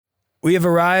We have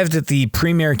arrived at the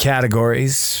premier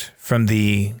categories from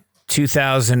the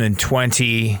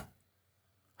 2020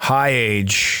 High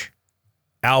Age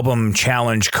Album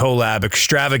Challenge Collab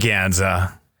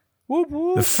Extravaganza. Whoop,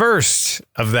 whoop. The first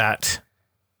of that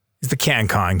is the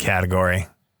CanCon category.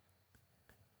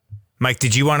 Mike,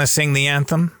 did you want to sing the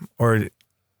anthem or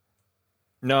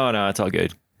No, it's all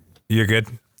good. you're good?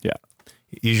 Yeah.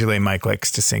 Usually Mike likes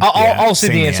to sing. I'll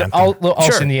sing the anthem. I'll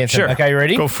Sure, sing the anthem. sure. Okay, you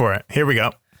ready? Go for it. Here we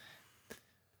go.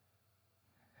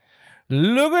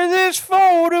 Look at this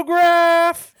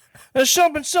photograph. There's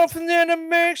something there that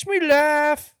makes me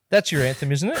laugh. That's your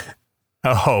anthem, isn't it?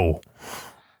 Oh,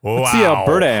 wow. It's the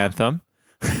Alberta anthem.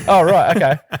 Oh, right.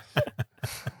 Okay.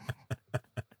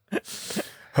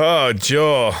 Oh,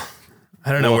 Joel.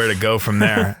 I don't know where to go from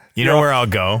there. You know where I'll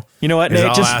go. You know what, Is Nate?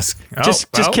 I'll Just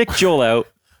ask. kick Joel out.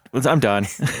 I'm done.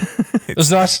 It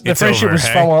was nice. The It's friendship over, was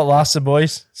hey? fun while it lasted,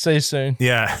 boys. See you soon.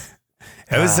 Yeah.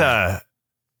 It was,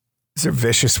 these are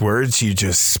vicious words you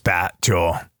just spat,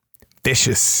 Joel.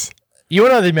 Vicious. You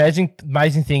want to know the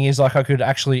amazing thing is, like, I could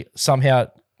actually somehow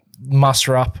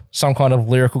muster up some kind of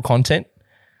lyrical content.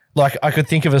 Like, I could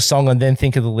think of a song and then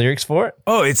think of the lyrics for it.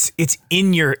 Oh, it's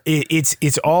in your,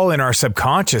 it's all in our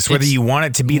subconscious, whether It's- you want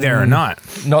it to be there or not.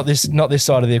 Not this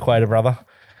side of the equator, brother.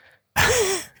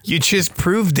 You just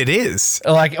proved it is.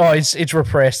 Like, oh, it's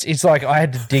repressed. It's like I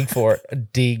had to dig for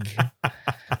it. Dig.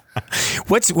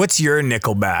 What's your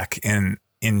Nickelback in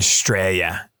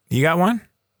Australia? You got one?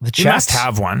 The You must chats.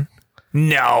 have one.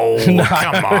 No,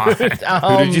 come on.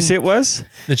 Who did you say it was?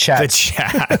 The The chats.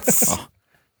 chats.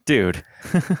 Dude.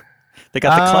 They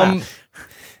got the clap.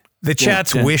 The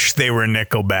chats dun. wish they were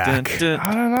Nickelback. Dun, dun,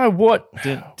 I don't know what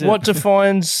dun, dun. what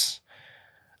defines.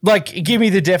 Like, give me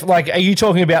the like. Are you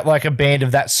talking about like a band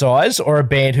of that size or a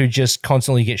band who just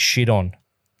constantly gets shit on?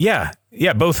 Yeah,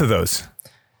 both of those.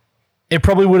 It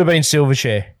probably would have been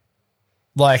Silverchair.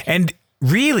 Like, And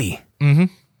really,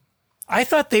 I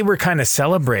thought they were kind of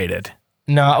celebrated.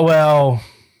 no, well,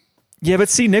 Yeah, but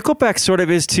see, Nickelback sort of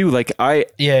is too. Like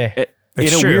yeah. in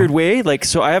That's a true. weird way. Like,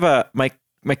 so I have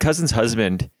my cousin's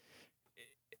husband.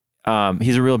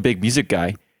 He's a real big music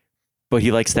guy, but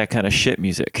he likes that kind of shit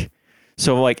music.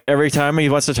 So like every time he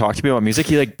wants to talk to me about music,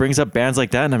 he like brings up bands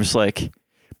like that, and I'm just like,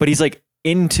 but he's like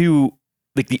into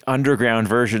like the underground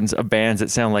versions of bands that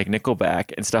sound like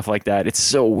Nickelback and stuff like that. It's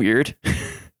so weird.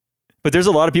 But there's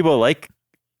a lot of people that like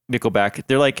Nickelback.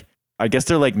 They're like, I guess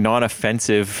they're like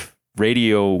non-offensive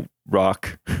radio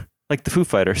rock, like the Foo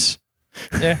Fighters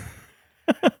Yeah.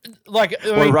 Like, I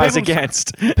or mean, Rise people-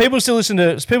 Against. People still listen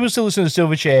to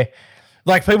Silverchair.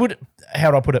 Like, people,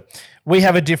 how do I put it? We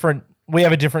have a different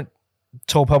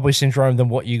tall poppy syndrome than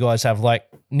what you guys have. Like,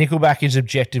 Nickelback is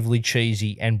objectively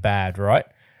cheesy and bad, right?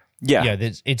 Yeah. Yeah,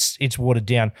 it's watered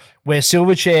down. Where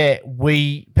Silverchair,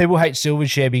 people hate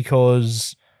Silverchair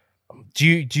because do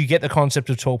you get the concept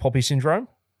of tall poppy syndrome?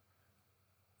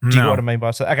 Do you know what I mean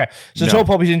by that? Okay, so No. tall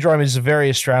poppy syndrome is a very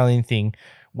Australian thing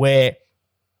where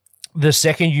the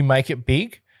second you make it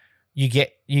big, you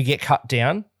get cut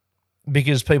down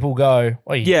because people go,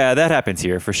 oh, Yeah, that happens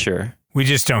here for sure. We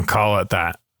just don't call it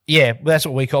that. yeah, that's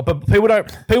what we call it. But people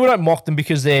don't mock them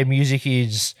because their music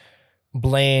is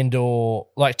bland or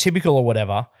like typical or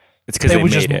whatever. It's because they People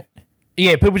made just- it.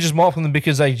 Yeah, people just mock them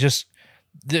because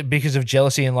because of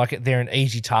jealousy and like they're an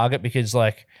easy target because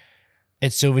like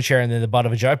it's Silverchair and they're the butt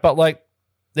of a joke. But like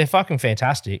they're fucking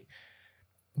fantastic.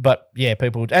 But yeah,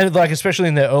 people and like especially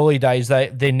in their early days,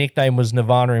 their nickname was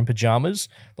Nirvana in pajamas,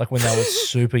 like when they were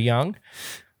super young.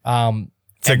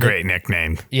 It's a great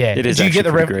nickname. Yeah, It is Do you get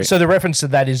actually the pretty great. So the reference to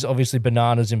that is obviously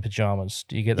bananas in pajamas.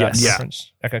 Do you get that Yes. Yeah.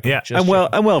 reference? Okay, cool. Yeah. Just I'm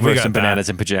well We versed got in that. bananas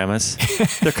and pajamas.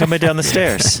 They're coming down the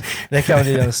stairs. they're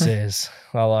coming down the stairs.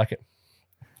 I like it.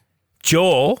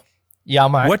 Joel, Yeah,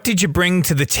 mate. what did you bring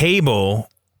to the table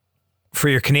for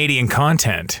your Canadian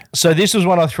content? So this was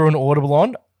one I threw an audible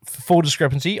on. Full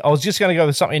discrepancy. I was just going to go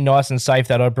with something nice and safe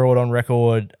that I brought on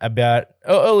record about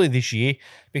early this year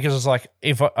because it's like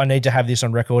if I need to have this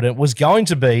on record, and it was going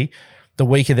to be The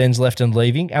Weaker Than's Left and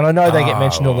Leaving, and I know they get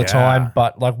mentioned all the yeah. time,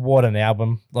 but like what an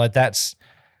album! Like that's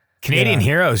Canadian Yeah.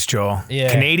 heroes, Joel.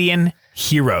 Yeah. Canadian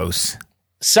heroes.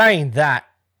 saying that.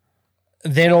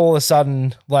 Then all of a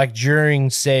sudden, like during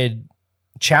said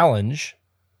challenge,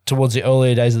 towards the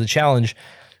earlier days of the challenge,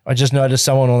 I just noticed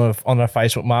someone on a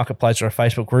Facebook marketplace or a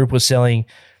Facebook group was selling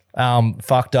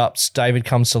Fucked Up's David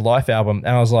Comes to Life album. And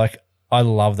I was like, I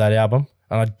love that album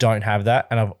and I don't have that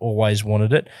and I've always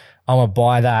wanted it. I'm going to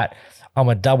buy that. I'm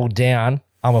going to double down.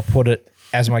 I'm going to put it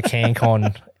as my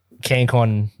CanCon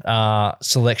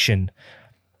selection.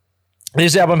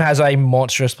 This album has a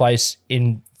monstrous place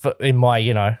in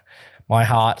my, my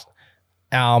heart.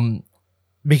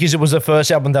 because it was the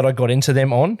first album that I got into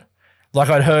them on. Like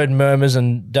I'd heard Murmurs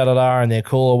and da-da-da and they're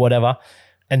cool or whatever.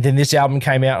 And then this album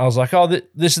came out and I was like, oh,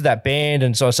 this is that band.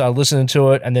 And so I started listening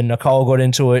to it. And then Nicole got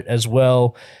into it as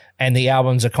well. And the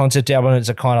album's a concept album. It's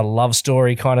a kind of love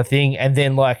story kind of thing. And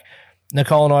then like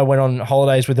Nicole and I went on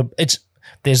holidays with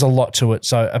there's a lot to it.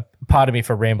 So pardon me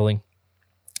for rambling.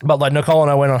 But like Nicole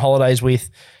and I went on holidays with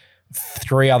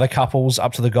 3 other couples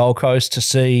up to the Gold Coast to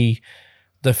see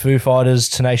the Foo Fighters,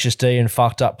 Tenacious D, and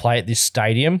Fucked Up play at this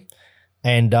stadium.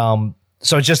 And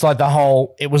so it's just like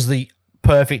it was the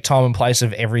perfect time and place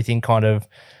of everything kind of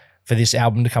for this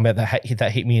album to come out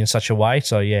that hit me in such a way.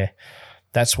 So yeah,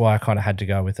 that's why I kind of had to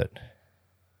go with it.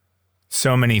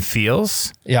 So many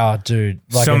feels. Yeah, dude.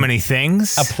 Like so many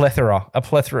things. A plethora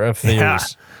of feels. Yeah.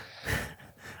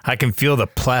 I can feel the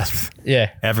pleth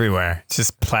Yeah. everywhere. It's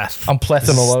just pleth. I'm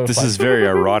plething all over. This is very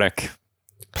erotic.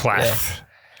 Pleth.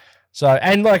 So,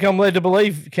 and like I'm led to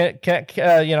believe,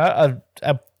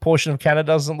 a portion of Canada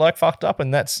doesn't like Fucked Up,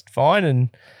 and that's fine. And,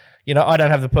 I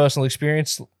don't have the personal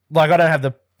experience. Like, I don't have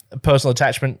the personal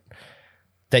attachment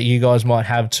that you guys might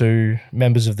have to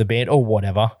members of the band or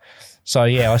whatever. So,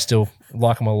 yeah, I still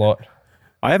like them a lot.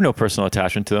 I have no personal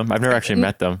attachment to them. I've never actually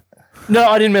met them. No,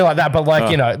 I didn't mean like that, but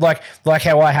like, like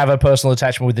how I have a personal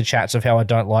attachment with the Chats of how I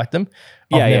don't like them.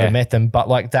 I've never met them, but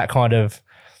like that kind of,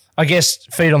 I guess,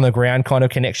 feet on the ground kind of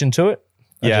connection to it.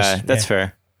 That's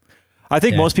fair. I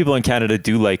think most people in Canada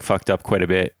do like Fucked Up quite a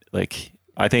bit. Like,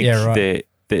 I think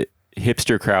the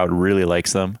hipster crowd really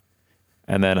likes them.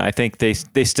 And then I think they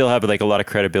still have like a lot of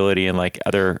credibility in like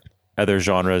other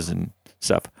genres and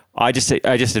stuff. I just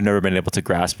have never been able to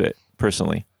grasp it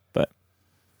personally, but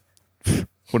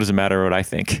what does it matter what I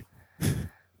think?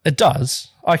 It does.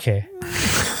 I care.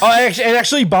 It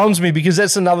actually bums me because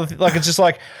that's another like it's just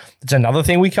like it's another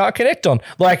thing we can't connect on.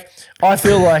 Like I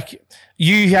feel like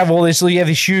you have this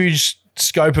huge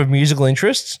scope of musical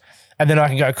interests, and then I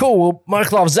can go, cool, well,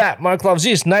 Mike loves that, Mike loves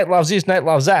this, Nate loves this, Nate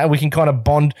loves that, and we can kind of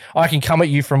bond. I can come at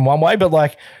you from one way, but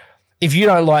like if you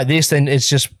don't like this, then it's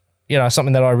just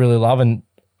something that I really love, and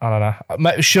I don't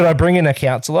know. Should I bring in a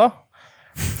counselor?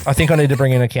 I think I need to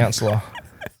bring in a counselor.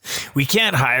 We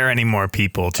can't hire any more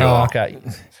people, Joe. Oh, okay.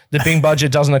 The Bing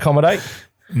budget doesn't accommodate?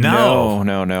 No.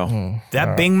 Right.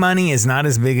 That Bing money is not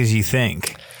as big as you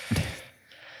think.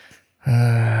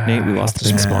 Nate, we lost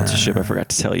the sponsorship. I forgot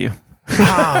to tell you.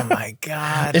 Oh, my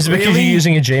God. Is it because you're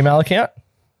using a Gmail account?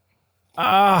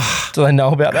 Do they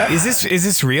know about that? Is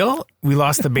this real? We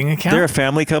lost the Bing account? They're a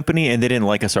family company, and they didn't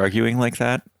like us arguing like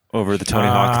that over the Tony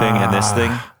Hawk thing and this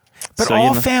thing. But So,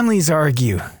 all families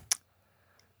argue.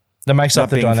 That makes up not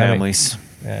the being dynamic. families.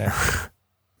 Yeah.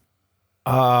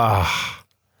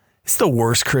 It's the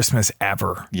worst Christmas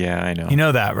ever. Yeah, I know. You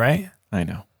know that, right? I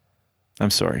know.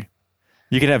 I'm sorry.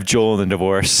 You can have Joel in the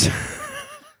divorce.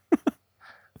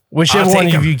 Whichever I'll one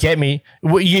take of 'em. you get me,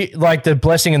 like the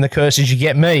blessing and the curse is you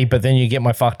get me, but then you get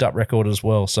my Fucked Up record as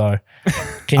well. So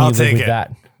can you I'll live take with it.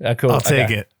 that? Cool. I'll take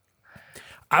Okay. it.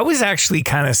 I was actually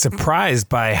kind of surprised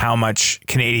by how much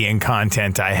Canadian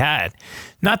content I had.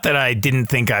 Not that I didn't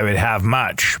think I would have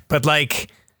much, but like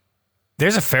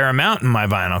there's a fair amount in my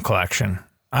vinyl collection.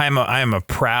 I am a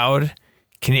proud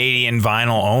Canadian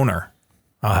vinyl owner.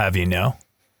 I'll have you know.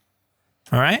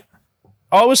 All right?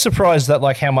 I was surprised that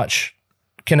like how much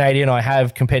Canadian I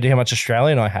have compared to how much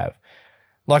Australian I have.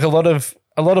 Like a lot of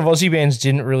Aussie bands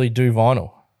didn't really do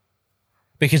vinyl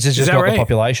because there's just that not right? the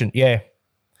population. Yeah.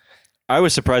 I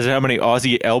was surprised at how many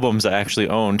Aussie albums I actually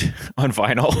owned on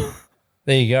vinyl.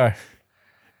 There you go.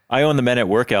 I own the Men at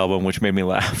Work album, which made me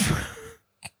laugh.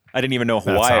 I didn't even know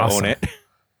That's why awesome. I own it.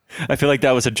 I feel like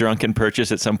that was a drunken purchase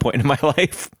at some point in my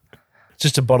life.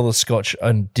 Just a bottle of scotch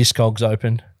and Discogs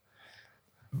open.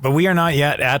 But we are not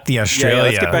yet at the Australia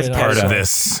let's get back to part Canada. of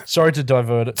this Sorry to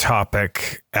divert it.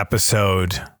 topic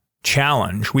episode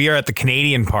challenge. We are at the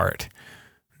Canadian part.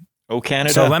 Oh,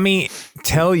 Canada. So let me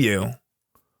tell you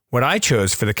what I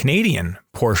chose for the Canadian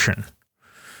portion.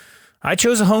 I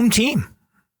chose a home team.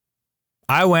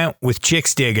 I went with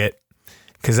Chicks Dig It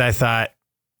because I thought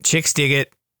Chicks Dig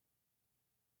It,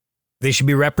 they should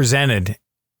be represented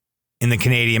in the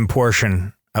Canadian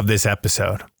portion of this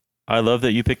episode. I love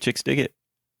that you picked Chicks Dig It.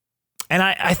 And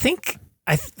I think,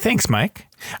 thanks, Mike.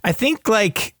 I think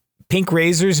like Pink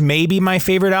Razors may be my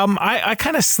favorite album. I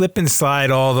kind of slip and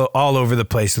slide all over the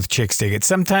place with Chicks Dig It.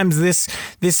 Sometimes this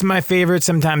is my favorite.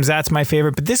 Sometimes that's my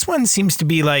favorite. But this one seems to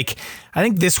be like, I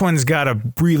think this one's got a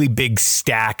really big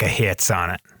stack of hits on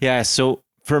it. Yeah, so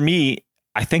for me,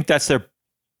 I think that's their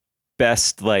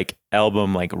best like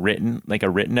album, like a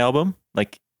written album.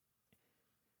 Like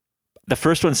the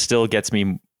first one still gets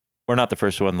me, or not the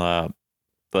first one,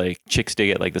 like Chicks Dig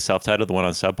It, like the self-titled, the one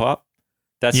on Sub Pop.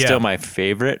 That's Yeah. still my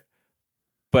favorite.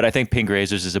 But I think Pink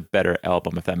Razors is a better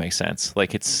album, if that makes sense.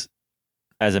 Like it's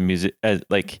as a music, as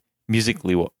like music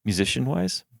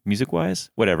wise,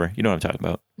 whatever. You know what I'm talking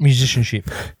about. Musicianship.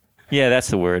 Yeah, that's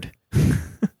the word.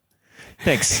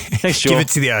 Thanks, Joel. Give it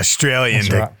to the Australian That's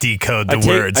to right. decode the I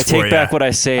words take for back you. what I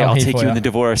say. I'm I'll here take for you in ya. the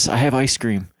divorce. I have ice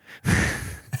cream.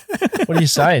 What are you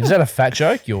saying? Is that a fat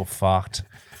joke? You're fucked.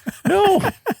 No,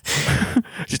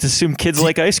 just assume kids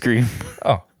like ice cream.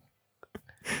 Oh,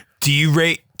 Do you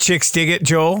rate Chicks Dig It,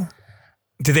 Joel?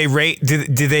 Do they rate? Do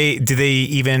they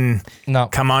even no.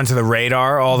 come onto the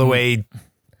radar all the way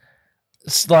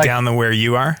It's like down to where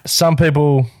you are? some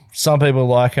people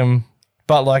like them,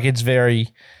 but like it's very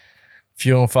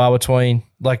few and far between.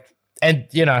 Like, and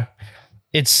you know,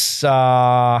 it's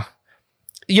so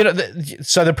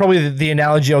they're probably the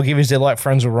analogy I'll give is they're like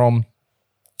Friends of Rom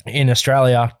in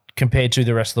Australia compared to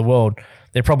the rest of the world.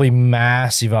 They're probably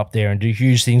massive up there and do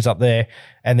huge things up there,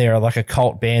 and they're like a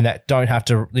cult band that don't have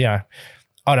to,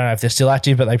 I don't know if they're still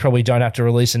active, but they probably don't have to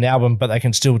release an album, but they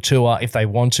can still tour if they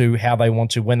want to, how they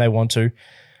want to, when they want to.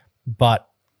 But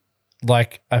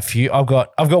like I've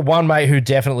got one mate who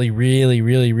definitely really,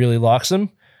 really, really likes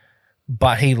them,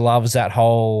 but he loves that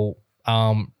whole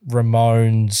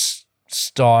Ramones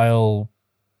style,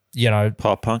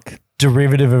 Pop punk.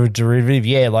 derivative of a derivative,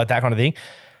 yeah, like that kind of thing.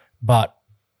 But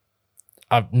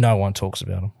no one talks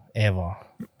about them ever. All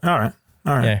right.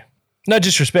 Yeah, no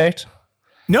disrespect.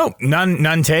 No,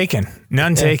 none taken.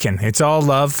 None taken. It's all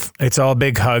love. It's all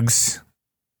big hugs.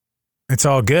 It's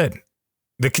all good.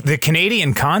 The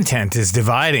Canadian content is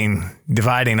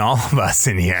dividing all of us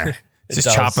in here. It's just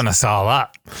does. chopping us all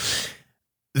up.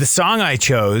 The song I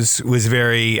chose was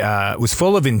was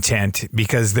full of intent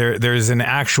because there's an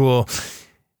actual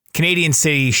Canadian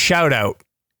city shout out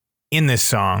in this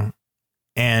song.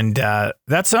 And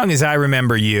that song is I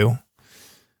Remember You.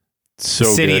 So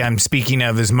The city good. I'm speaking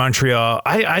of is Montreal.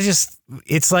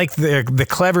 It's like the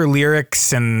clever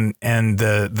lyrics and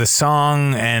the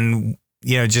song and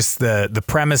just the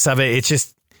premise of it.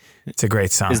 It's a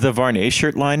great song. Is the Varney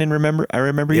shirt line in I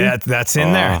Remember You? Yeah, that's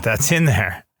in there. Oh. That's in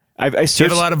there. I Do you searched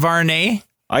have a lot of Varney?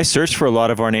 I searched for a lot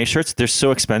of Varney shirts. They're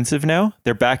so expensive now.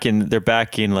 They're back in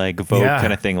like Vogue Yeah.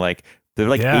 kind of thing. Like they're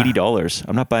like Yeah. $80.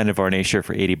 I'm not buying a Varney shirt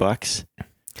for $80.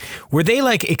 Were they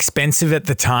like expensive at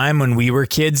the time when we were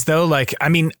kids though? Like, I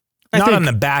mean, I not think- on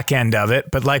the back end of it,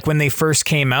 but like when they first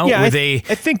came out, Yeah, were I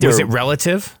think was they it were-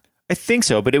 relative? I think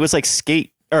so, but it was like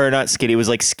not skate. It was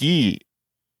like ski.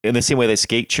 In the same way that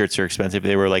skate shirts are expensive,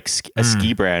 they were like a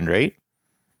ski brand, right?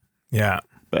 Yeah.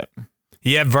 But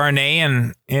You had Varney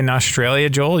in Australia,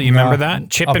 Joel. You No, remember that?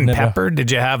 Chip I've and never. Pepper. Did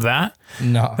you have that?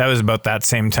 No, That was about that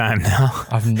same time now.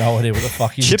 I have no idea what the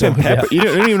fuck you're chip and talking pepper. about. You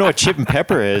don't even know what chip and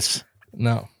pepper is.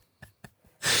 No,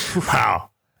 Wow.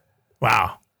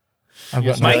 I've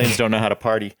got Australians don't know how to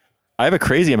party. I have a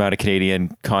crazy amount of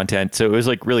Canadian content, so it was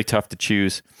like really tough to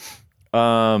choose.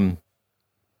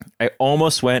 I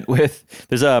almost went with,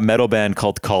 there's a metal band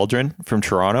called Cauldron from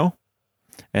Toronto,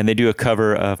 and they do a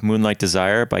cover of Moonlight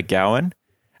Desire by Gowan.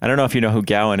 I don't know if you know who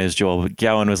Gowan is, Joel, but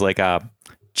Gowan was like a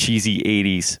cheesy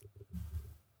 80s.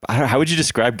 How would you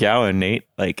describe Gowan, Nate?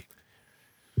 Like,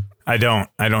 I don't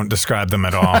describe them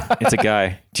at all. it's a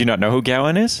guy. Do you not know who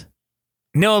Gowan is?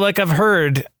 No, like I've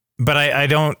heard, but I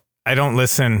don't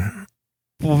listen.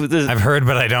 Well, I've heard,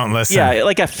 but I don't listen. yeah,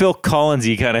 like a Phil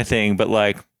Collins-y kind of thing, but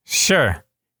like Sure.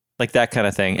 that kind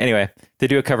of thing. Anyway, they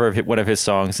do a cover of one of his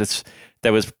songs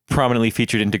that was prominently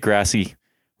featured in Degrassi,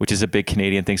 which is a big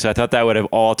Canadian thing. So I thought that would have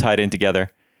all tied in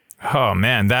together. Oh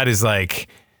man, that is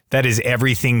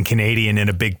everything Canadian in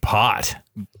a big pot.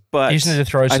 But You just need to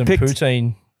throw I some picked-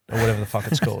 poutine or whatever the fuck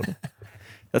it's called.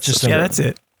 That's just just Yeah, that's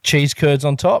it. Cheese curds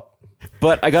on top.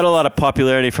 But I got a lot of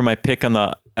popularity for my pick on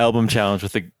the album challenge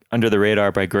with the Under the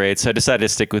Radar by Grade. So I decided to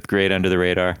stick with Grade Under the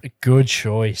Radar. Good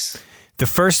choice. The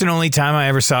first and only time I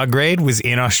ever saw Grade was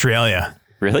in Australia.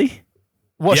 Really?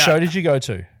 What Yeah. show did you go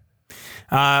to?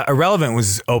 Irrelevant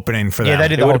was opening for Yeah, them. they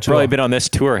did It the would whole have probably tour. been on this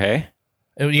tour, hey?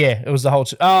 It was the whole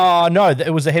tour. Oh, no,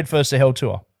 it was the Head First to Hell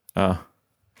tour. Oh.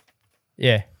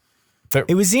 Yeah.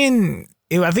 It was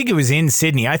I think it was in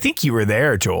Sydney. I think you were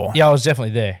there, Joel. Yeah, I was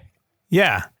definitely there.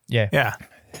 Yeah. Yeah. Yeah.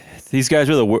 These guys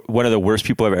were one of the worst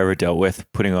people I've ever dealt with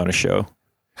putting on a show.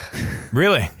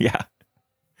 Really? Yeah.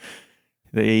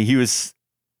 He was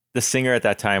the singer at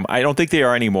that time. I don't think they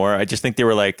are anymore. I just think they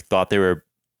were thought they were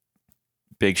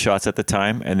big shots at the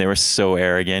time, and they were so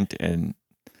arrogant and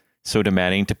so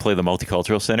demanding to play the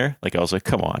Multicultural Center. Like, I was like,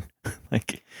 come on.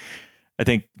 I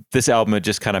think this album had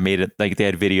just kind of made it, like, they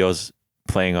had videos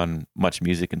playing on Much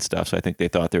Music and stuff, so I think they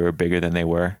thought they were bigger than they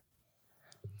were.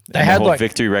 They And had the whole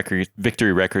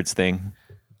Victory Records thing.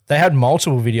 They had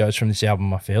multiple videos from this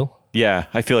album, I feel. Yeah,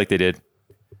 I feel like they did.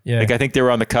 Yeah. Like I think they were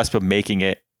on the cusp of making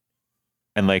it,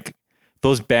 and like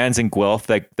those bands in Guelph,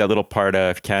 like that little part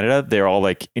of Canada, they're all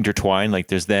like intertwined. Like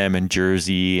there's them and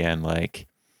Jersey, and like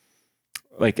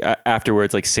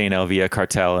afterwards, like Saint Elvia,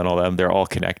 Cartel, and all them. They're all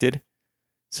connected.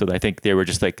 So I think they were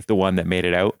just like the one that made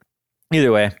it out.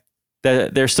 Either way,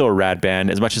 they're still a rad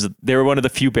band. As much as they were one of the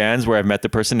few bands where I've met the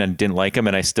person and didn't like them,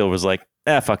 and I still was like,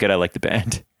 fuck it, I like the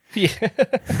band. Yeah.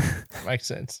 Makes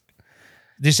sense.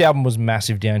 This album was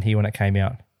massive down here when it came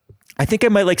out. I think I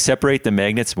might like Separate the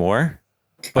Magnets more,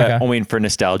 but Okay. only for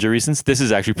nostalgia reasons. This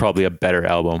is actually probably a better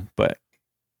album, but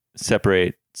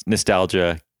Separate,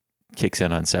 nostalgia kicks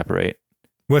in on Separate.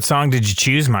 What song did you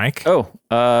choose, Mike?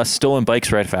 Stolen Bikes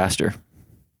Ride Faster.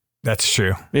 That's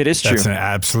true. It is true. That's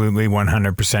absolutely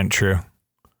 100% true.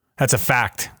 That's a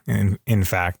fact. In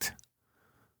fact,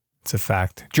 it's a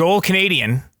fact. Joel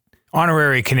Canadian,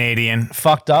 honorary Canadian.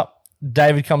 Fucked up.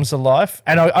 David Comes to Life.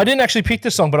 And I didn't actually pick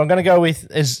this song, but I'm going to go with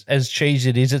as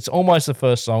cheesy it is. It's almost the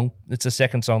first song. It's the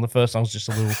second song. The first song's just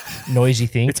a little noisy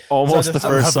thing. It's almost the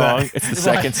first love song. that. It's the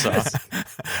second song.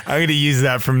 I'm going to use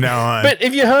that from now on. But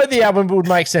if you heard the album, it would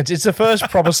make sense. It's the first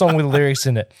proper song with lyrics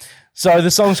in it. So the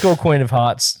song's called Queen of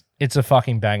Hearts. It's a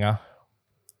fucking banger.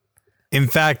 In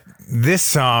fact, this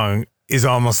song is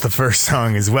almost the first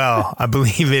song as well. I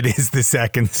believe it is the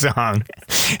second song.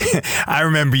 I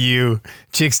Remember You,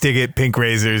 Chicks Dig It, Pink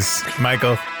Razors.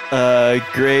 Michael.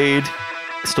 Grade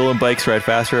Stolen Bikes Ride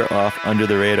Faster off Under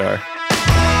the Radar.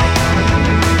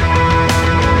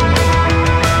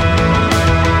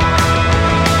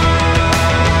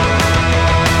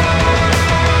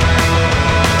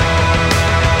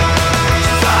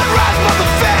 Sunrise from the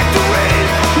factory,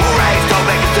 raised don't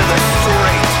make it to the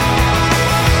street.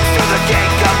 To the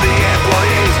gate come the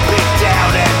employees, beat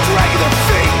down and drag their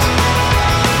feet.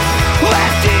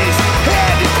 Lefties,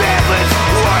 handing pamphlets,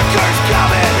 workers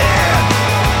coming in.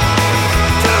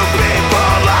 Two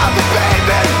people on the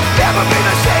pavement,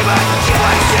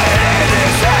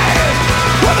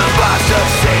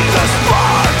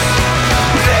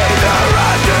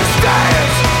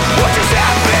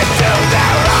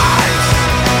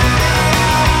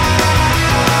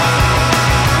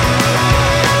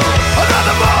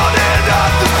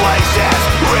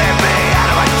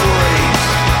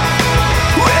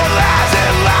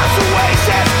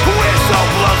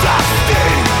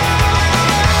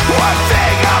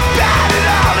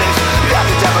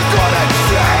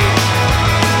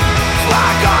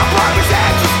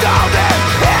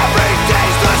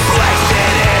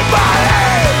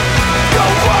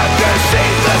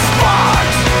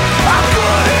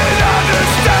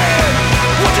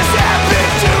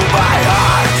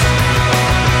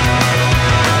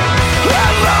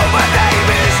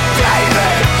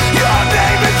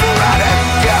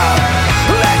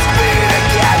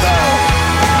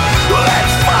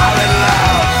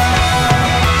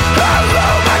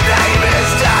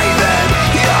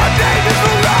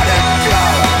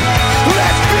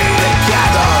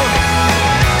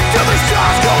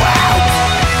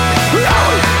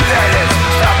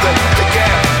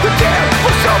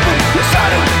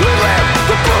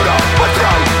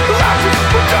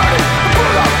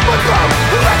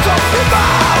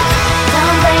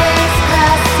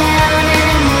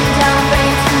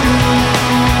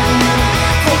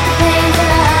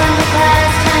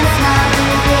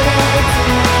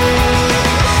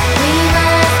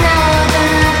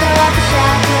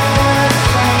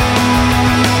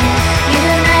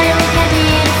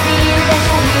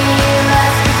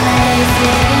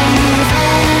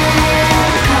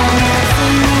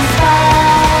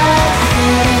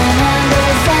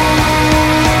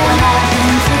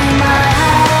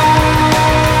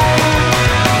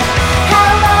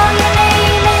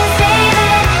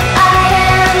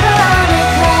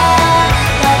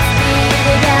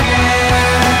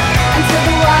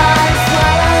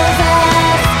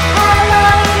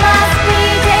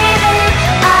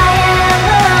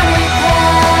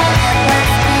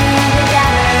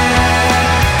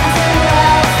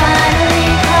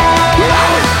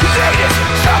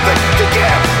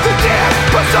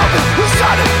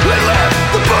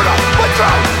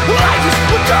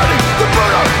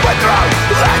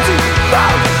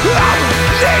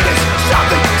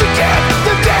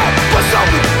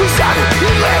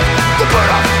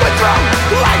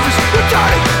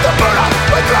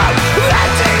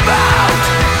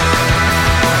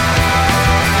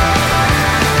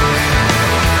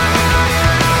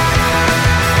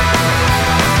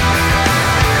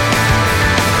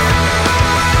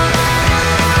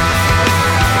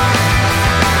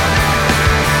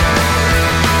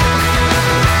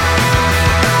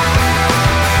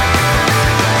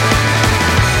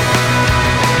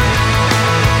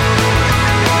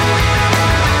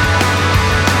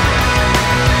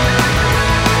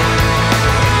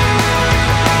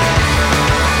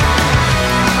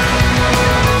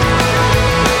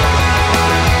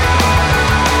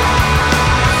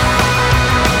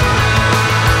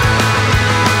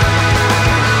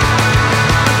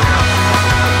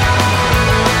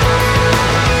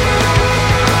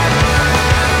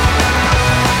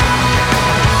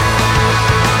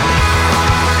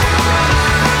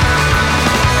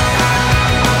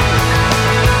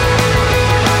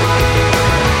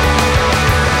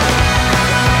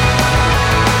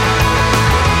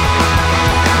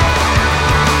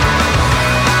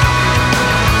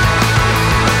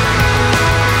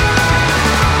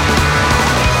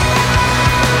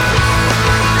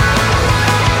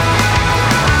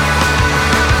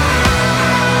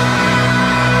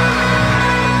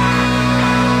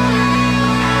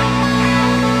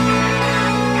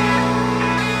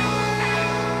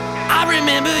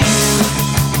 remember you,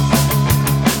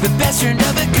 the best friend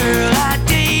of a girl I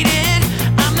dated.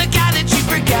 I'm the guy that you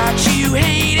forgot you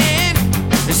hated.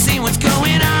 To see what's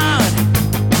going on.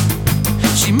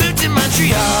 She moved to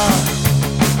Montreal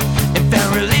and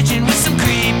found religion with some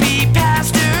creepy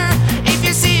pastor. If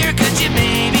you see her, could you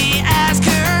maybe ask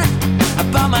her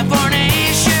about my Barney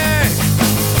shirt?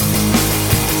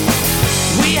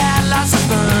 We had lots of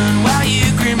fun while you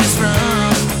grimaced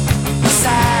from the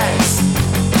sides.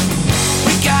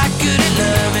 We got good at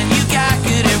love and you got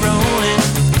good at rolling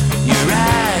your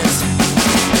eyes.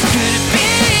 Could it be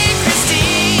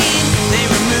Christine? They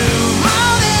remove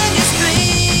more than your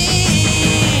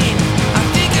spleen. I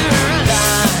think of her a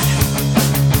lot.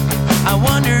 I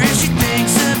wonder if she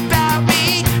thinks about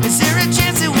me. Is there a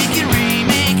chance that we can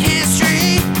remake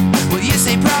history? Well, you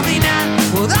say probably not.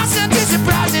 Well, that's not too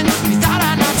surprising. You thought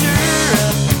I knocked her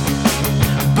up,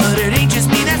 but it ain't just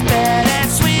me that's bad at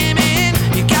swimming.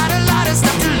 You got a lot of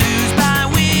stuff to lose by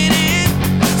winning,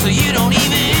 so you don't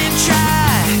even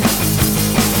try.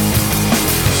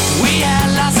 We had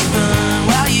lots of fun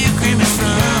while you grimaced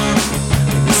from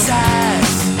the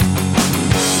sides.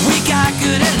 We got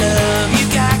good at love, you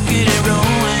got good at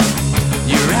rolling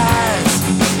your eyes.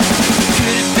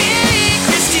 Could it be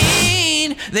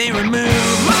Christine? They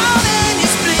remove more than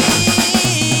your spleen.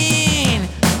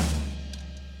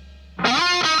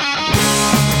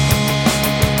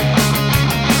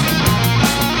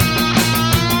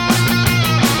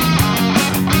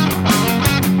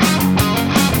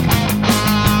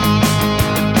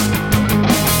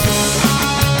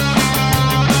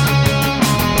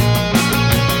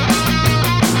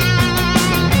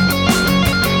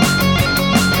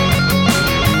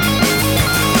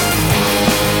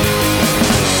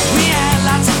 We had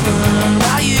lots of fun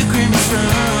while you grimaced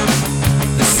from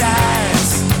the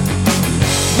sides.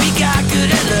 We got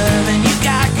good at love and you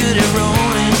got good at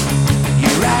rolling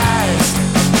your eyes.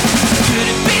 Could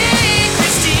it be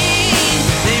Christine?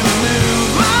 They remove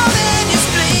more than your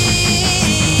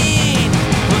spleen.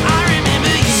 Well, I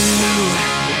remember you,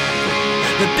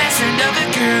 the best friend of a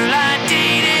girl I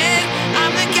dated.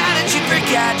 I'm the guy that you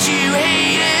forgot you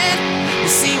hated. You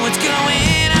see what's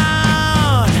going on.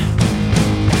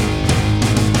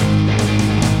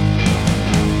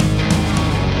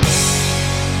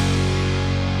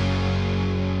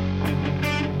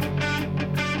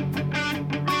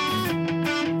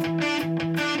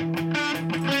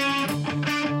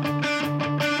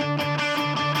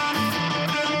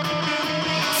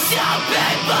 Some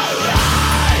people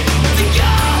ride the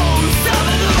ghost of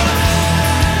the way.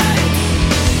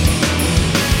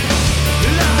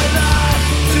 I like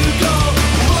to go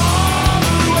all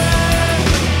the way.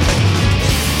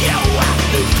 You have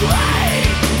to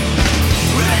claim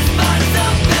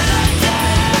responsibility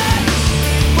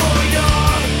for your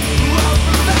own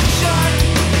perfection.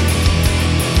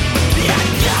 You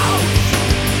don't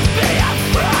be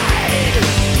afraid.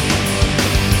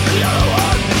 You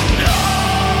won't know.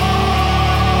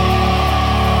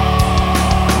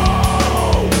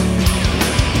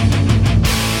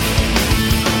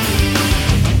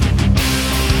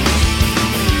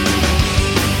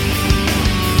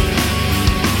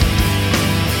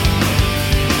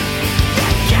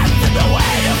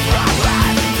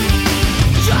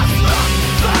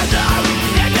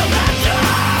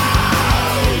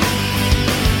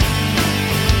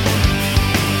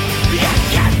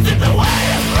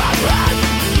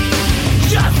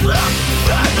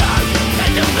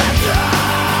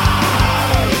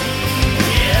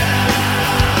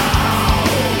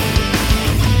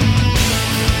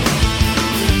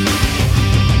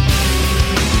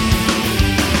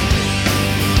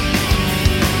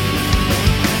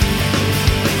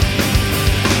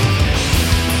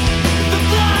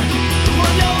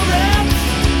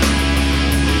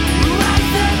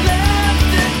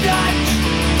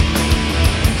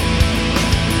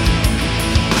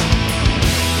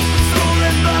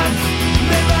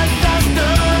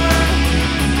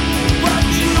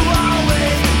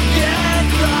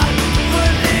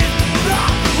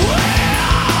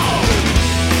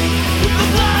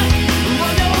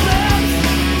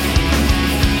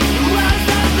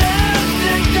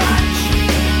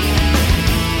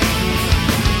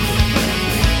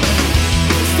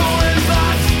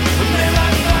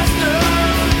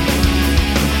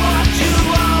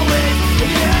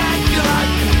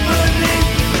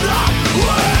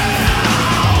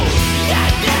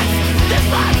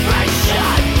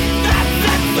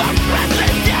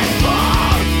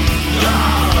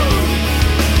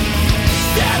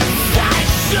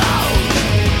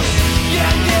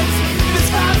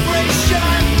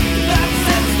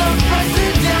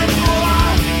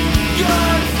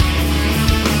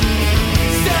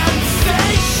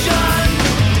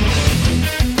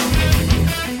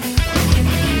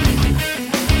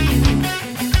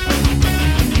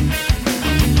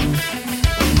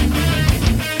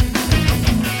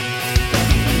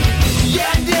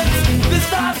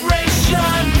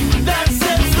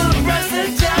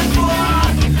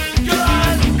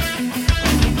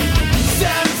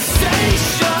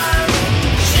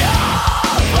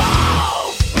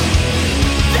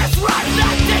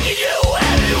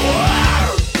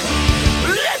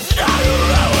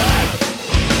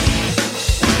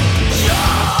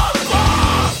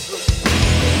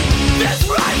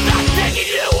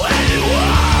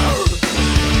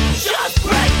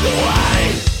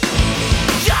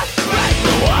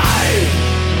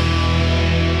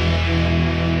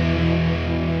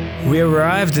 We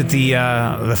arrived at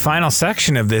the final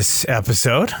section of this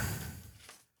episode.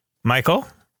 Michael,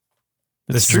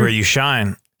 this is where you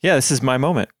shine. Yeah, this is my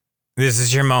moment. This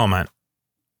is your moment.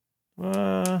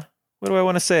 What do I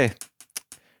want to say?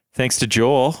 Thanks to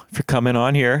Joel for coming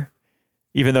on here,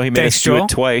 even though he made us do it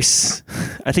twice.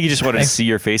 I think he just wanted to see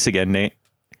your face again, Nate.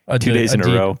 2 days in a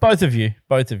row. Both of you.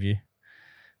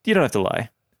 You don't have to lie.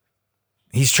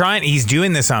 He's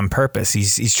doing this on purpose.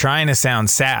 He's trying to sound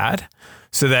sad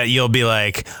so that you'll be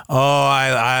like, oh,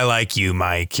 I like you,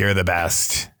 Mike. You're the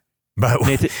best. But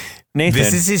Nathan,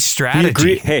 this is his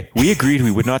strategy. We agreed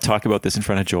we would not talk about this in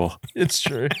front of Joel. It's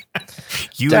true.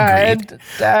 You Dad, agreed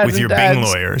Dad, with your Dad, Bing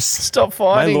lawyers. Stop My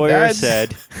fighting, lawyer Dad.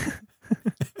 said,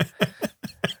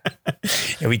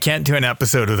 Yeah, we can't do an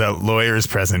episode without lawyers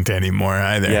present anymore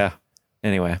either. yeah.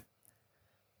 Anyway,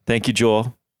 thank you,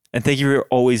 Joel. And thank you for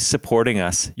always supporting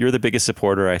us. You're the biggest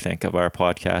supporter, I think, of our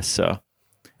podcast. So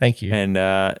Thank you. And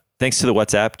thanks to the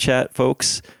WhatsApp chat,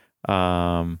 folks.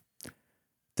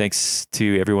 Thanks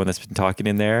to everyone that's been talking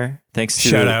in there. Thanks to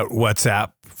Shout out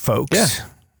WhatsApp, folks.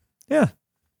 Yeah.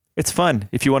 It's fun.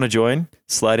 If you want to join,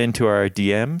 slide into our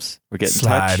DMs or get in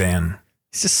touch. Slide in.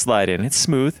 It's just slide in. It's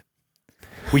smooth.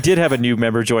 We did have a new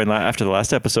member join after the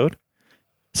last episode.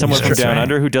 Someone from That's Down right.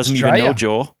 Under who doesn't even Australia. know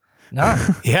Joel. No.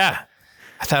 Yeah.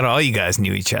 I thought all you guys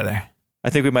knew each other. I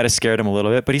think we might have scared him a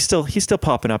little bit, but he's still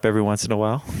popping up every once in a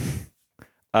while.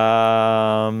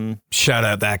 Shout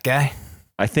out that guy.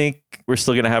 I think we're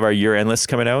still gonna have our year-end list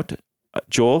coming out.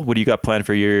 Joel, what do you got planned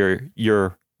for your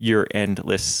year-end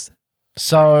list?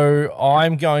 So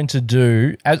I'm going to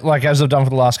do, as I've done for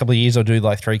the last couple of years, I'll do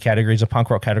like 3 categories: a punk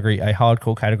rock category, a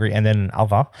hardcore category, and then an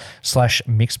other /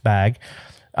 mixed bag.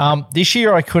 This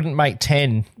year I couldn't make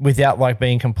 10 without like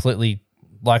being completely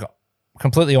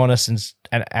honest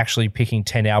and actually picking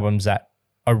 10 albums that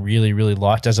I really, really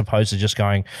liked, as opposed to just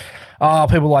going, oh,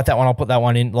 people like that one, I'll put that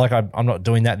one in. Like I'm not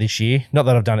doing that this year. Not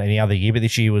that I've done it any other year, but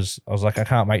this year I was like, I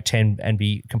can't make 10 and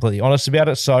be completely honest about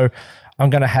it. So I'm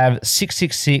going to have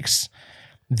 666,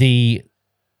 the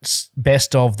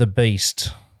best of the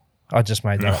beast. I just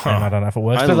made that up, and I don't know if it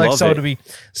works. I But love it. it'll be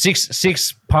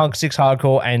six punk, 6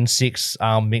 hardcore, and 6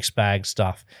 mixed bag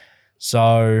stuff.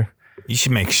 So, You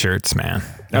should make shirts, man.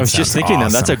 I was just thinking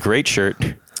awesome. that's a great shirt.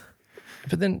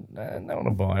 but then no one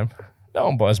will buy them. No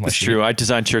one buys my It's shit. true. I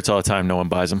design shirts all the time. No one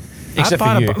buys them. Except I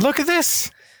bought for you. Look at this.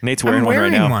 Nate's I'm wearing one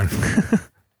right wearing now. one.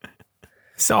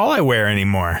 It's all I wear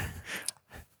anymore.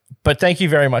 But thank you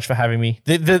very much for having me.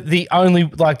 The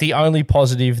only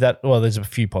positive that, well, there's a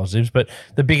few positives, but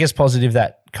the biggest positive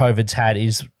that COVID's had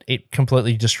is it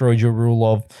completely destroyed your rule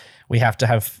of we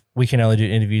can only do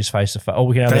interviews face to face, or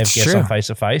we can only That's have guests true. on face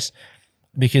to face.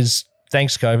 Because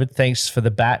thanks COVID, thanks for the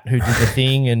bat who did the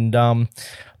thing, and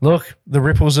look, the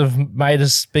ripples have made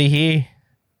us be here,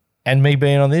 and me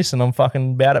being on this, and I'm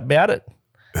fucking about it.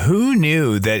 Who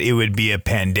knew that it would be a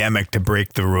pandemic to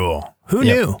break the rule? Who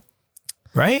Yep. knew?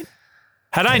 Right?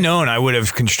 Had I known, I would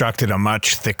have constructed a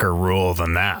much thicker rule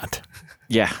than that.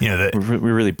 Yeah. You know, we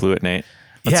really blew it, Nate.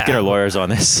 Let's Yeah. get our lawyers on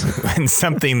this. And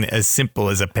something as simple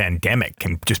as a pandemic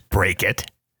can just break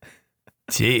it.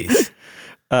 Jeez.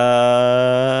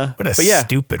 What a but yeah,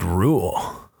 stupid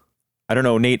rule. I don't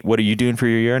know, Nate, what are you doing for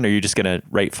your year? And are you just going to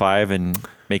write 5 and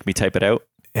make me type it out?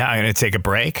 Yeah, I'm going to take a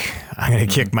break. I'm going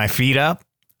to kick my feet up.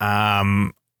 I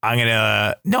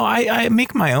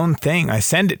make my own thing. I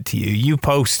send it to you. You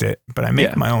post it, but I make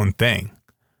Yeah. my own thing.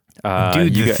 Do you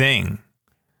the got- thing.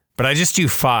 But I just do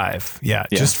 5. Yeah,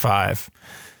 Yeah. just 5.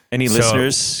 Any So,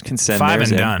 listeners can send 5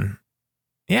 theirs and in. done.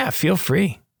 Yeah, feel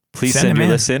free. Please Send send them your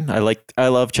in. lists in. I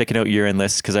love checking out year-end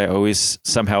lists because I always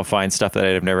somehow find stuff that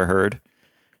I've never heard.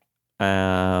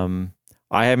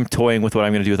 I am toying with what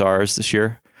I'm going to do with ours this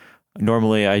year.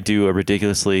 Normally, I do a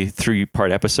ridiculously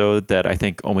 3-part episode that I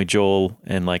think only Joel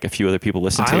and like a few other people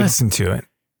listen to. I listen to it.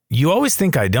 You always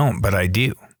think I don't, but I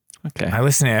do. Okay. I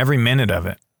listen to every minute of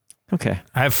it. Okay.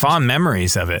 I have fond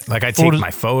memories of it. Like I Full take dis-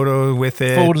 my photo with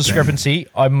it. Full discrepancy,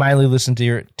 I mainly listen to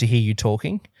hear you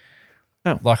talking.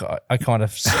 Oh. Like I kind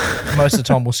of most of the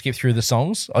time will skip through the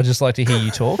songs. I just like to hear you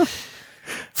talk.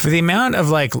 For the amount of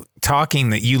like talking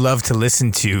that you love to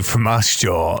listen to from us,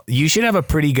 Joel, you should have a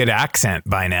pretty good accent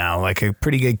by now, like a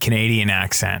pretty good Canadian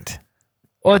accent.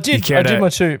 Well, I You did. care I did to- my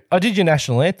 2. I did your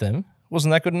national anthem.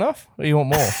 Wasn't that good enough? Or you want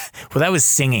more? Well, that was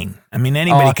singing. I mean,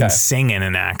 anybody okay. can sing in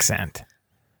an accent.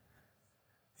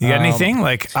 You got anything?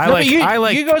 Like I no, but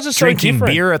like you guys are so drinking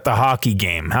different. beer at the hockey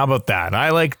game. How about that?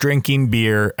 I like drinking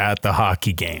beer at the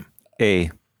hockey game. A.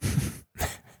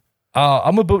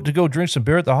 I'm about to go drink some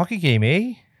beer at the hockey game,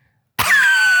 eh?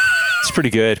 It's pretty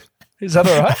good. Is that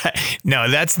all right? No,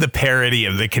 that's the parody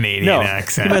of the Canadian No,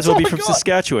 accent. you might as well Oh be my from God.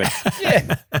 Saskatchewan.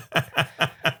 Yeah.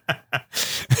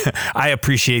 I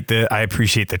appreciate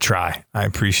the try. I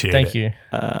appreciate Thank it. you.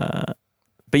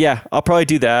 But yeah, I'll probably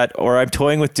do that. Or I'm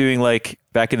toying with doing like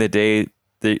back in the day.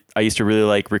 I used to really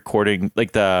like recording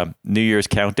like the New Year's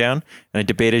countdown, and I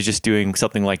debated just doing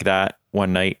something like that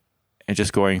one night and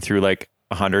just going through like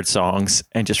 100 songs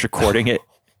and just recording it.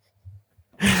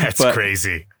 That's But-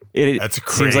 crazy. It That's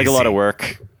seems like a lot crazy. of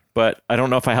work, but I don't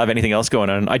know if I have anything else going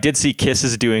on. I did see Kiss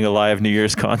is doing a live New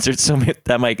Year's concert, so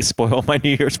that might spoil my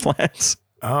New Year's plans.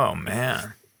 Oh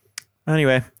man.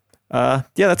 Anyway, yeah,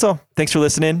 that's all. Thanks for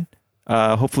listening.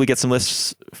 Hopefully get some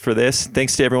lists for this.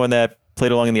 Thanks to everyone that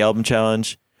played along in the album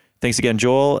challenge. Thanks again,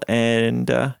 Joel. And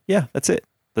yeah, that's it.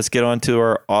 Let's get on to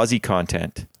our Aussie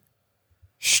content.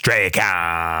 Straight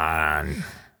on.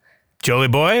 Jolie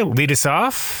boy, lead us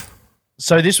off.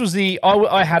 So this was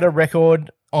I had a record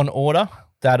on order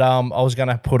that I was going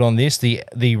to put on this.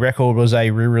 The record was a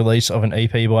re-release of an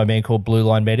EP by a band called Blue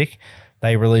Line Medic.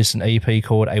 They released an EP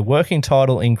called A Working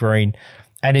Title in Green,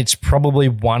 and it's probably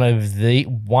one of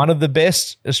the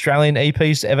best Australian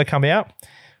EPs to ever come out.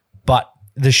 But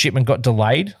the shipment got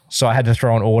delayed, so I had to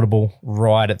throw an Audible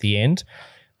right at the end.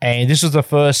 And this was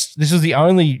the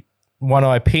only one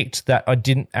I picked that I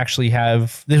didn't actually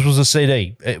have. This was a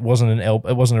CD. It wasn't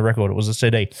it wasn't a record. It was a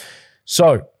CD.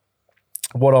 So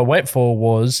what I went for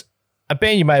was a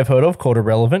band you may have heard of called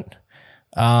Irrelevant.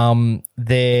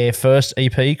 Their first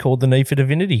EP called The Need for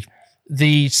Divinity.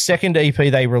 The second EP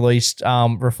they released,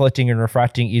 Reflecting and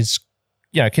Refracting, is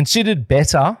considered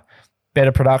better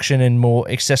production and more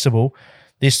accessible.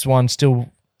 This one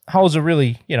still holds a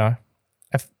really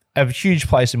a huge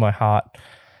place in my heart.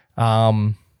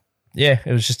 Yeah,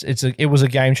 it was a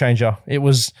game changer. It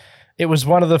was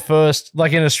one of the first,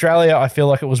 like in Australia, I feel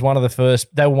like it was one of the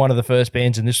first, they were one of the first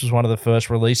bands, and this was one of the first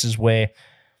releases where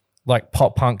like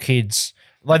pop punk kids,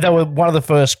 like they were one of the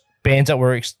first bands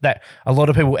that a lot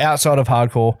of people outside of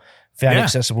hardcore found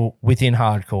accessible within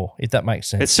hardcore, if that makes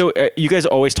sense. It's so you guys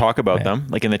always talk about them,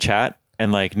 like in the chat,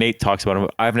 and like Nate talks about them.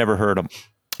 I've never heard them.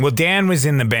 Well, Dan was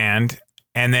in the band,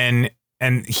 and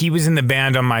he was in the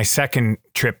band on my second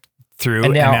trip through,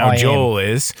 and now Joel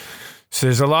is. So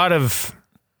there's a lot of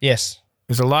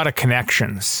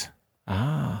connections.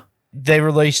 Ah, They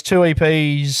released 2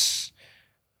 EPs,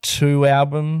 2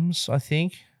 albums, I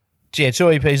think. Yeah, 2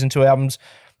 EPs and 2 albums.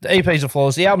 The EPs are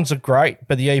flawless. The albums are great,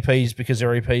 but the EPs, because they're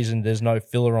EPs and there's no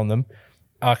filler on them,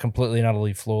 are completely and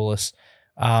utterly flawless.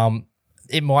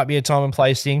 It might be a time and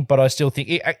place thing, but I still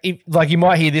think like you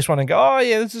might hear this one and go, oh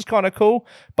yeah, this is kind of cool.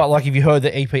 But like if you heard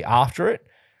the EP after it,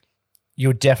 you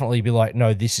would definitely be like,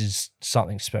 no, this is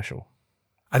something special.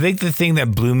 I think the thing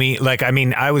that blew me,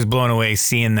 I was blown away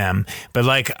seeing them, but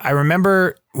like I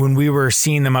remember when we were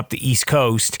seeing them up the East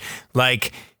Coast,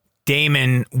 like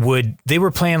Damon they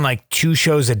were playing like 2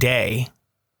 shows a day.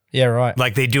 Yeah, right.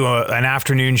 Like they do an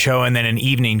afternoon show and then an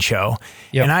evening show.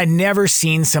 Yep. And I'd never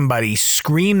seen somebody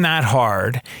scream that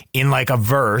hard in like a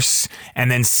verse and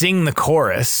then sing the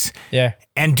chorus. Yeah.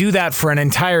 And do that for an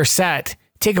entire set,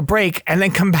 take a break, and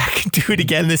then come back and do it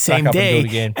again the same up and day. do it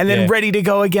again. And then Yeah. ready to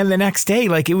go again the next day.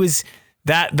 Like it was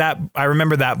that I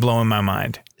remember that blowing my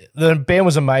mind. The band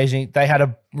was amazing. They had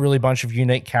a really bunch of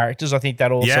unique characters. I think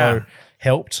that also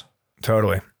helped.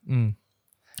 Totally.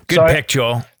 Good So- pick,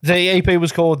 Joel. The EP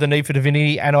was called The Need for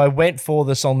Divinity, and I went for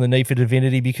the song The Need for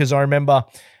Divinity because I remember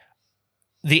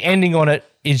the ending on it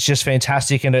is just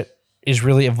fantastic, and it is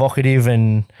really evocative,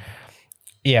 and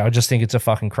yeah, I just think it's a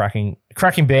fucking cracking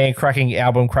band, cracking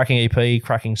album, cracking EP,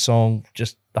 cracking song,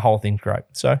 just the whole thing's great.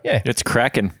 So yeah, it's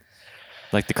Kraken,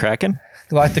 like the Kraken.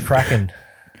 like the Kraken.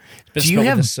 But Do you spelled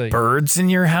have with a C. birds in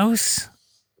your house?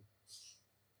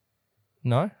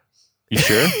 No? You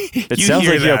sure? It You sounds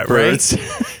hear like you have that, right?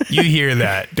 birds. You hear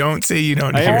that. Don't say you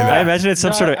don't I hear that. imagine it's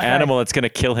some No, sort of okay. animal that's going to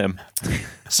kill him.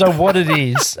 So what it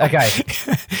is, okay.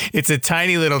 It's a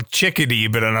tiny little chickadee,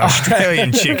 but an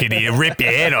Australian chickadee. It'll rip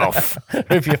your head off.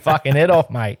 Rip your fucking head off,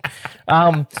 mate.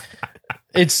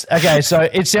 It's okay. So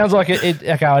it sounds like it.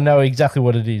 Okay, I know exactly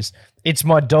what it is. It's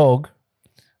my dog.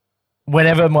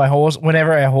 Whenever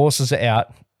our horses are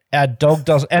out, our dog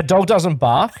doesn't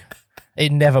bark.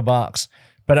 It never barks,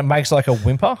 but it makes like a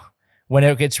whimper when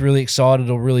it gets really excited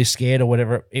or really scared or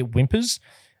whatever. It whimpers,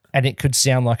 and it could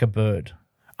sound like a bird,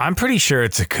 I'm pretty sure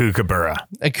it's a kookaburra.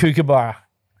 a kookaburra,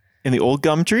 In the old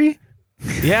gum tree?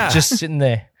 Yeah. just sitting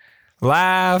there.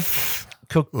 laugh.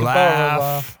 Kookaburra.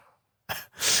 Laugh.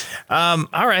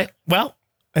 All right. Well,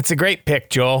 it's a great pick,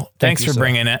 Joel. Thanks you, for sir.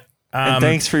 bringing it. And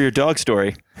thanks for your dog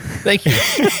story. Thank you.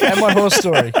 And my horse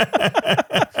story.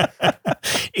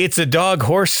 It's a dog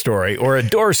horse story, or a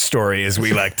Doors story, as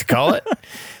we like to call it.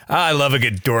 I love a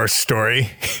good Doors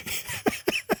story.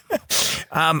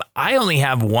 I only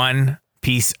have one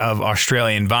piece of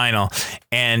Australian vinyl,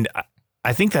 and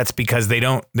I think that's because they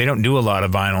don't do a lot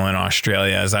of vinyl in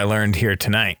Australia, as I learned here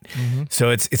tonight. So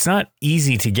it's not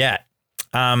easy to get.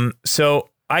 So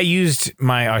I used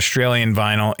my Australian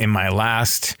vinyl in my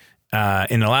last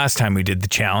in the last time we did the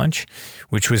challenge,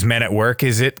 which was Men at Work.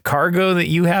 Is it Cargo that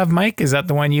you have, Mike? Is that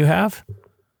the one you have?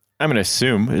 I'm gonna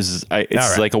assume it's right.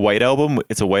 like a white album.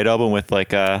 It's a white album with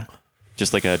like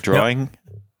just like a drawing.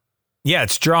 Yeah,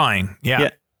 it's drawing. Yeah. Yeah,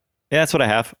 that's what I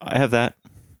have. I have that.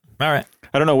 All right.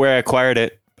 I don't know where I acquired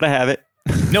it, but I have it.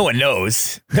 No one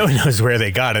knows. No one knows where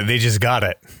they got it. They just got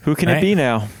it. Who can it be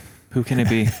now? Who can it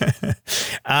be?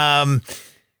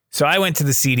 So I went to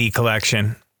the CD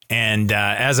collection, and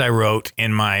as I wrote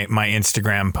in my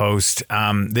Instagram post,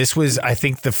 this was, I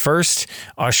think, the first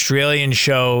Australian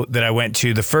show that I went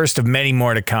to, the first of many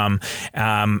more to come.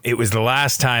 It was the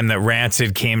last time that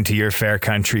Rancid came to your fair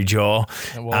country, Joel.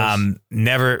 It was.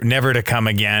 Never to come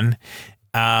again.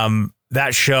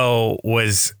 That show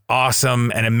was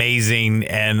awesome and amazing,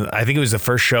 and I think it was the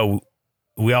first show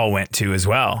we all went to as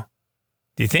well.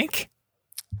 Do you think?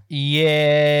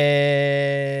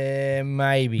 Yeah,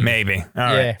 maybe. Maybe. All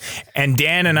Yeah. right. And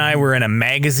Dan and I were in a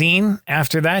magazine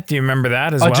after that. Do you remember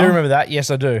that as well? I do remember that.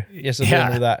 Yes, I do. Yes, I do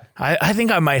remember that. I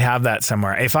think I might have that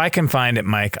somewhere. If I can find it,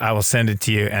 Mike, I will send it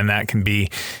to you, and that can be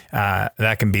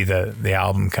the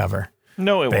album cover.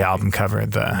 No, it won't. The album cover.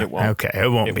 It won't. Okay, it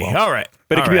won't be. won't. All right.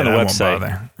 But it All could be on the I won't website.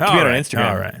 bother. It could be on Instagram.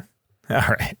 All right.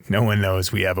 All right. No one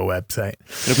knows we have a website.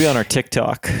 It'll be on our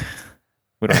TikTok.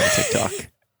 We don't have a TikTok.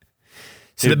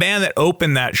 So the band that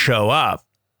opened that show up,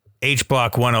 H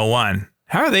Block 101,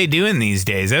 how are they doing these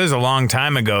days? It was a long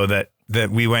time ago that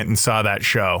we went and saw that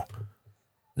show.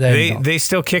 They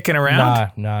still kicking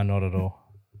around? Nah, not at all.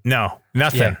 No,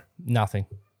 nothing. Yeah, nothing.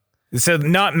 So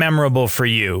not memorable for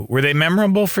you. Were they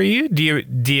memorable for you? Do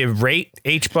you rate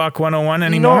H Block 101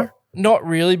 anymore? Not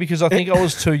really, because I think I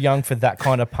was too young for that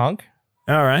kind of punk.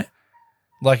 All right.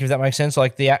 Like, if that makes sense,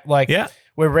 like Yeah.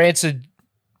 where Rancid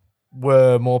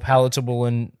were more palatable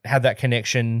and had that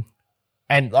connection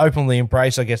and openly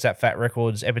embraced, I guess, that Fat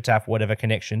Records, Epitaph, whatever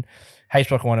connection. H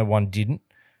Block 101 didn't.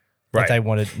 Right. Like, they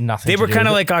wanted nothing. They to were do kind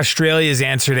of with it. like Australia's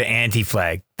answer to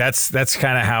Anti-Flag. That's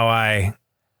kind of how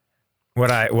what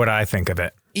I think of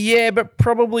it. Yeah, but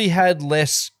probably had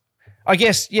less. I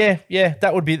guess. Yeah.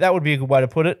 That would be a good way to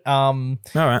put it. All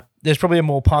right. There's probably a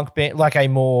more punk band, like a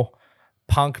more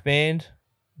punk band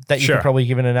that you Sure. could probably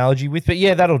give an analogy with. But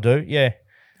yeah, that'll do. Yeah.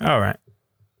 All right.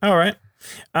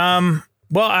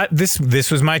 Well,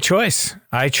 this was my choice.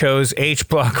 I chose H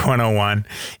Block 101,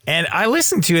 and I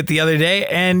listened to it the other day,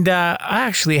 and I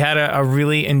actually had a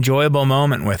really enjoyable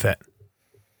moment with it.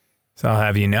 So I'll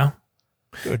have you know.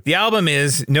 Good. The album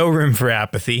is No Room for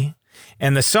Apathy,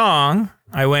 and the song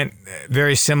I went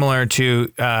very similar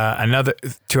to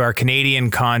our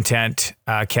Canadian content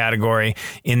category,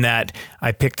 in that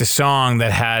I picked a song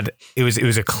that it was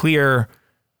a clear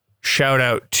shout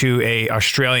out to a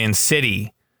Australian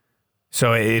city.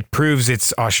 So it proves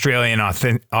its Australian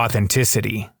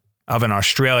authenticity of an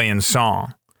Australian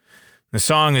song. The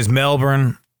song is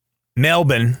Melbourne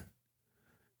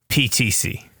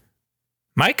PTC.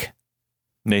 Mike?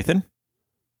 Nathan?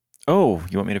 Oh,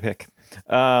 you want me to pick?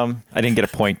 I didn't get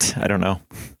a point. I don't know.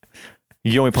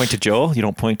 You only point to Joel? You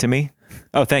don't point to me?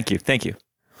 Oh, thank you.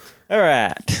 All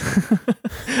right.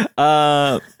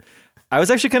 I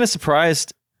was actually kind of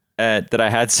surprised that I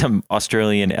had some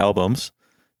Australian albums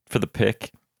for the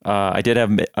pick. I did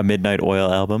have a Midnight Oil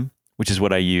album, which is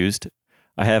what I used.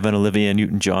 I have an Olivia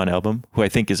Newton-John album, who I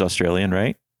think is Australian,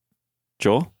 right?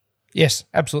 Joel? Yes,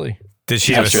 absolutely. Did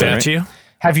she have a Australian, statue?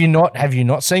 Have you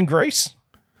not seen Grease?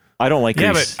 I don't like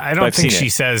Yeah, Grease. but I don't think I've seen she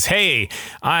it. says, "Hey,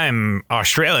 I'm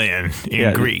Australian in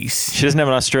Yeah, Greece." She doesn't have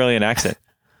an Australian accent.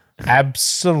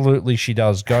 Absolutely, she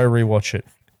does. Go rewatch it.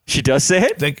 She does say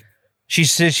it? Like, She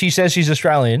says she's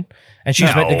Australian, and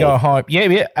she's meant to No. go home.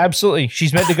 Yeah, absolutely.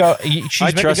 She's meant to go. She's I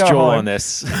meant trust to go Joel home. on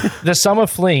this. The summer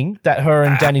fling that her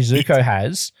and Danny Zuko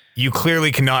has. you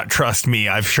clearly cannot trust me.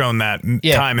 I've shown that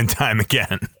Yeah. time and time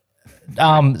again.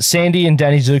 Sandy and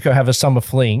Danny Zuko have a summer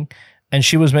fling, and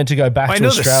she was meant to go back I to know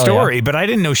Australia. the story, but I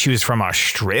didn't know she was from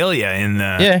Australia in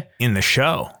the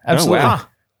show. Absolutely. Oh, wow.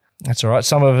 That's all right.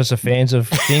 Some of us are fans of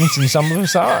things, and some of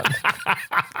us aren't.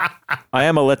 I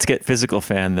am a Let's Get Physical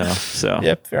fan, though. So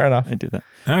Yep, fair enough. I do that.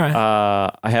 All right.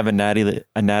 I have a Natalie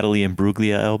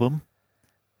Imbruglia album,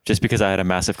 just because I had a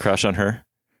massive crush on her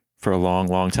for a long,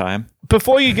 long time.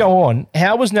 Before you go on,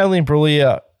 how was Natalie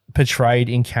Imbruglia portrayed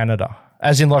in Canada?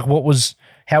 As in, like, what was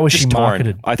How was she Just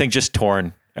marketed? Torn. I think just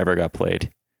Torn ever got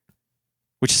played,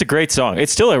 which is a great song.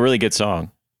 It's still a really good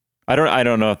song. I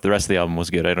don't know if the rest of the album was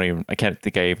good. I can't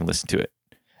think I even listened to it.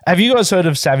 Have you guys heard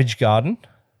of Savage Garden?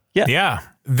 Yeah.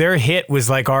 Their hit was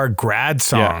like our grad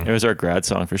song. Yeah, it was our grad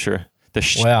song for sure. The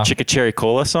Wow. Chicka Cherry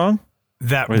Cola song.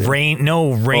 That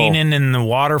raining in the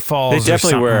waterfalls. They or definitely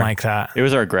something were like that. It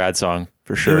was our grad song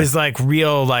for sure. It was like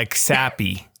real, like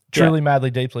sappy. Truly,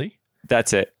 madly, deeply.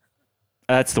 That's it.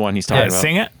 That's the one he's talking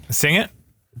about. Sing it.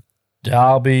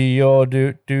 I'll be your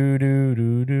do do do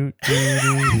do do do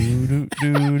do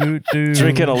do do do.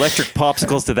 Drinking electric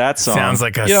popsicles to that song. Sounds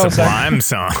like a You know what I'm Sublime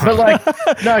song. But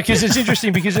like, no, because it's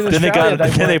interesting because in then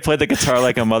Australia they played the guitar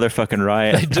like a motherfucking they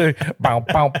riot. do. Bow,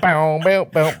 bow, bow, bow,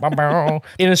 bow, bow, bow.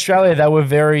 In Australia, they were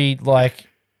very like.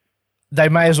 They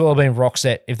may as well have been rock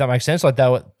set, if that makes sense. Like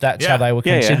that's how they were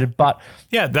Yeah, yeah. considered. But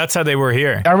Yeah, that's how they were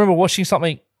here. I remember watching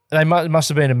something. They must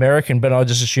have been American, but I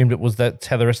just assumed it was that's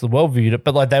how the rest of the world viewed it.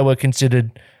 But like they were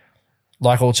considered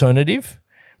like alternative,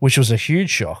 which was a huge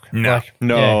shock. No. Like,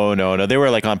 No. They were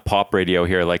like on pop radio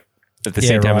here, like at the Yeah,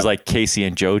 same time right. as like Casey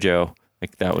and JoJo.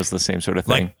 Like that was the same sort of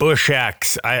thing. Like Bush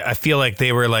X. I feel like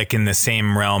they were like in the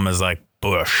same realm as like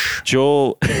Bush.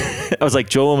 Joel, I was like,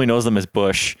 Joel only knows them as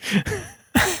Bush,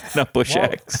 not Bush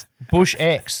X. Bush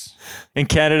X. In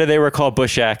Canada, they were called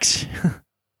Bush X.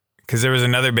 Because there was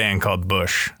another band called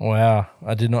Bush. Wow,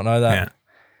 I did not know that.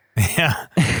 Yeah.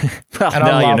 Well, And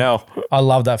now I you love- know. I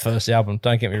love that first album.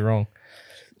 Don't get me wrong.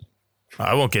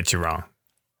 I won't get you wrong.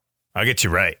 I'll get you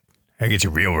right. I'll get you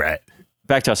real right.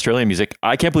 Back to Australian music.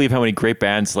 I can't believe how many great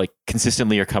bands like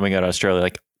consistently are coming out of Australia.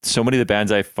 Like so many of the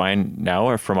bands I find now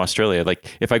are from Australia. Like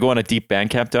if I go on a deep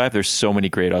Bandcamp dive, there's so many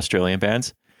great Australian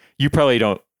bands. You probably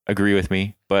don't agree with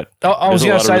me, but I was there's a going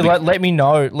to lot of say,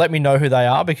 really- let me know who they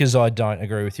are because I don't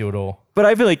agree with you at all. But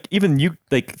I feel like even you,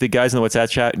 like the guys in the WhatsApp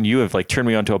chat, and you have like turned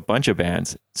me on to a bunch of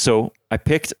bands. So I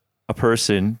picked a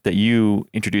person that you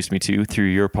introduced me to through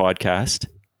your podcast,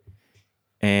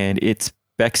 and it's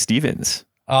Beck Stevens.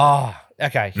 Oh,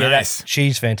 okay. Yeah, Nice.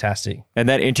 she's fantastic. And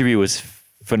that interview was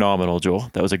phenomenal, Joel.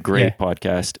 That was a great Yeah.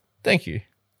 podcast. Thank you.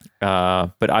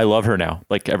 But I love her now.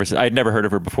 Like ever since I'd never heard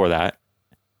of her before that.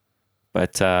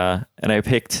 But and I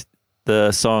picked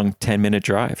the song 10-Minute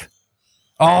Drive.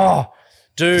 Oh,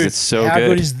 dude. It's so how good.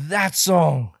 good is that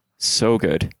song? So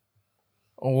good.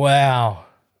 Wow.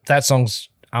 That song's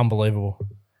unbelievable.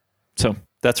 So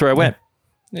that's where I went.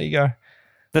 There you go.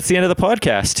 That's the end of the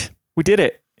podcast. We did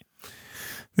it.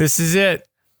 This is it.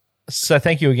 So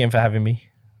thank you again for having me.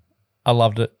 I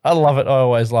loved it. I love it. I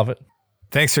always love it.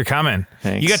 Thanks for coming.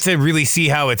 Thanks. You got to really see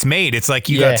how it's made. It's like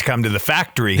you Yeah. got to come to the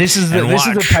factory. This is the and watch.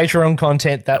 Patreon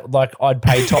content that like I'd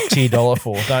pay top tier dollar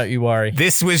for. Don't you worry.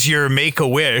 This was your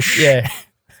Make-A-Wish. Yeah.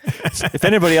 If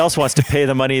anybody else wants to pay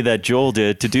the money that Joel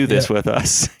did to do this with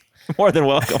us, more than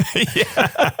welcome.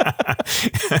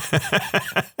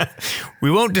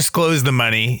 We won't disclose the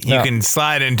money. You No. can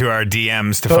slide into our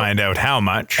DMs to find out how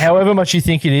much, However much you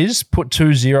think it is, put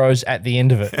 2 zeros at the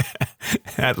end of it.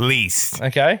 at least.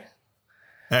 Okay.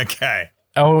 Okay.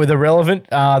 Oh, with the relevant,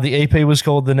 the EP was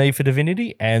called The Need for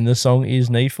Divinity, and the song is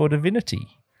Need for Divinity.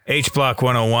 H Block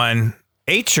 101.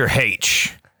 H or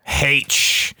H?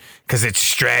 H, because it's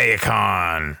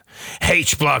Strayacon.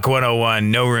 H Block 101.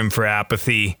 No room for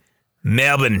apathy.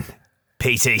 Melbourne.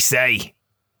 PTC.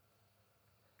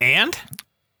 And?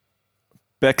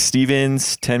 Beck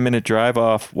Stevens, 10-Minute Drive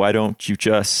Off. Why don't you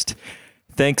just?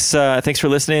 Thanks for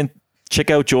listening. Check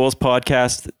out Joel's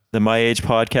podcast, the My Age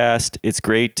podcast. It's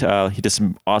great. He does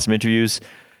some awesome interviews.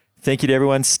 Thank you to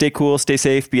everyone. Stay cool, stay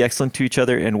safe, be excellent to each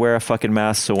other, and wear a fucking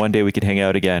mask so one day we can hang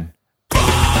out again.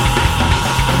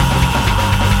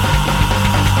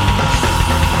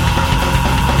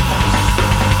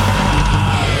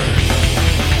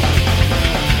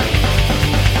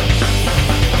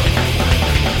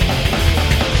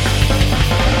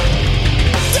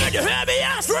 Turn your heavy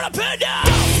ass right up and down.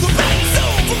 The rain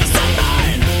zone from the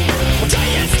sunlight. I'll tell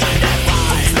you it's like that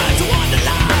fire. It's to want the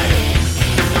light.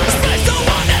 It's place to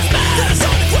want this man. There's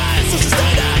on the ground, so she's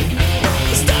standing.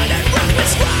 Standing, rock me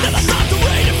squad. Never stop the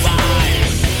rain and fire.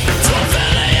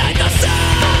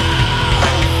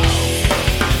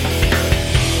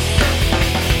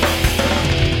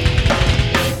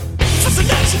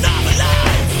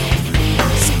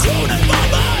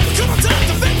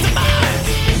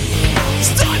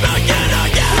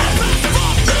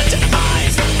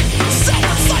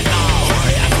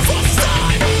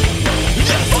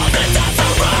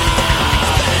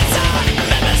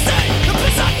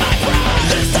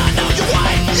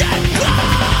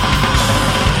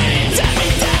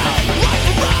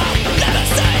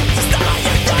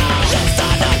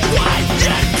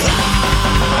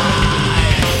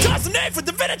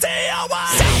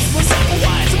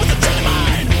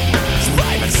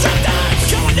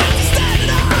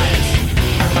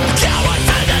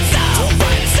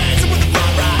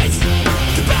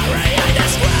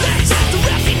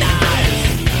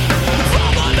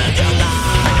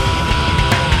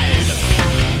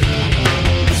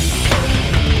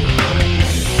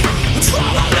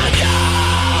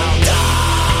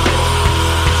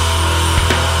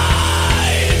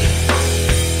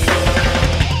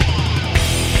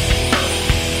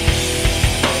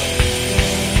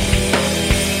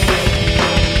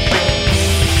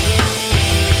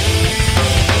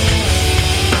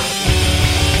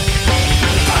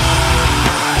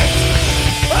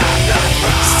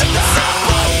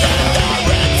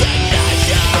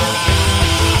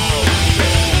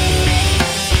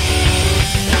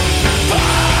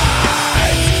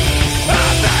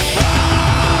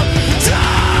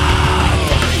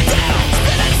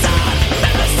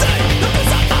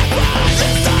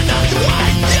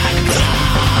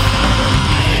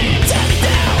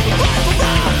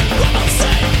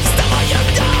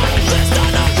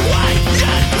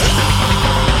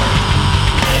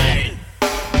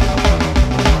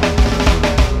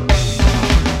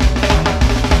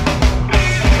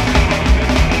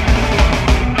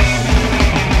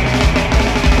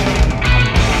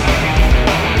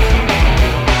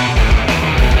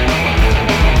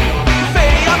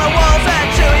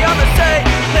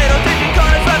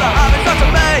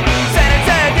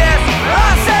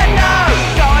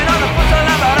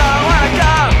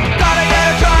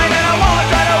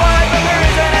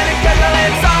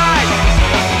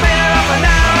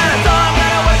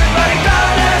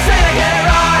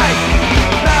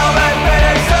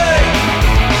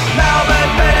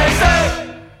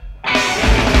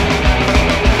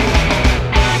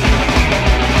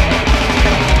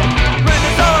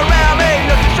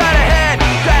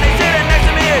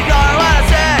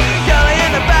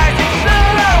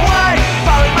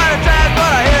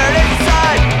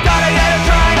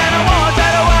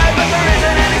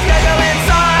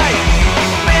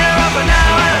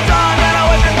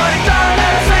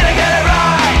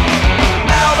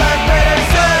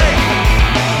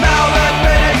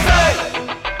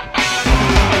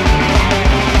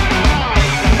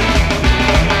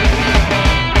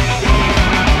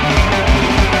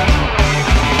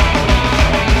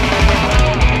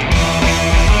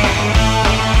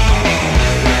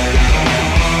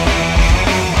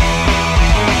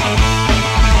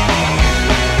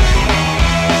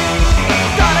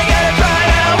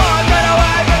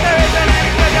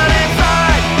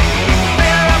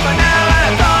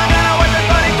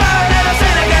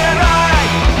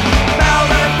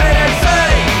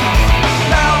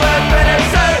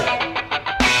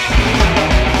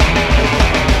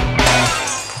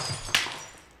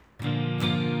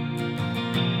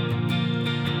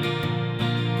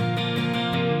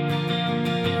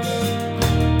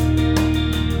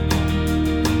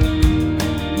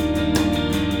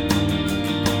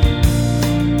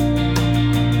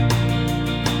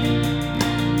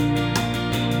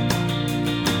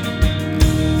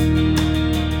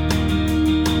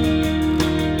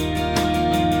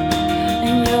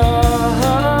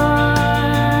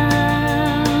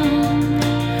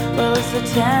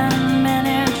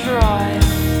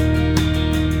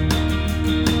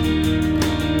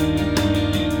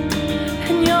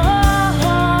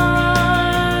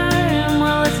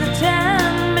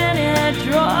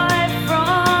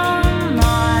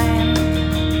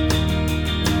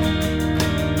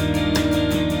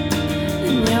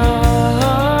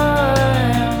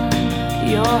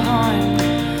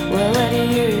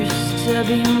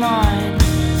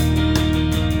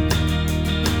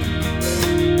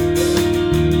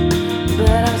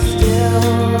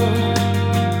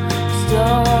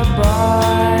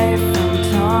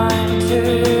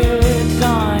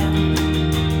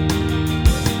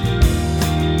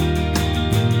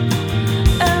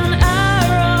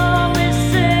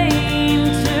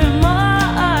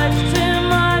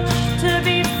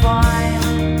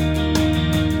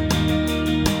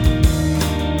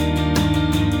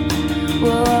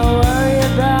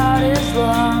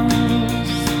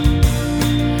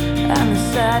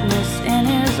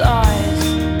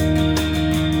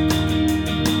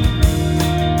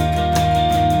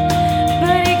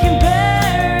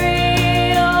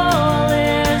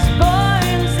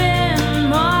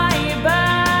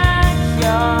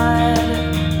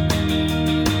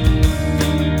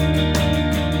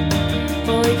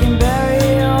 We can bury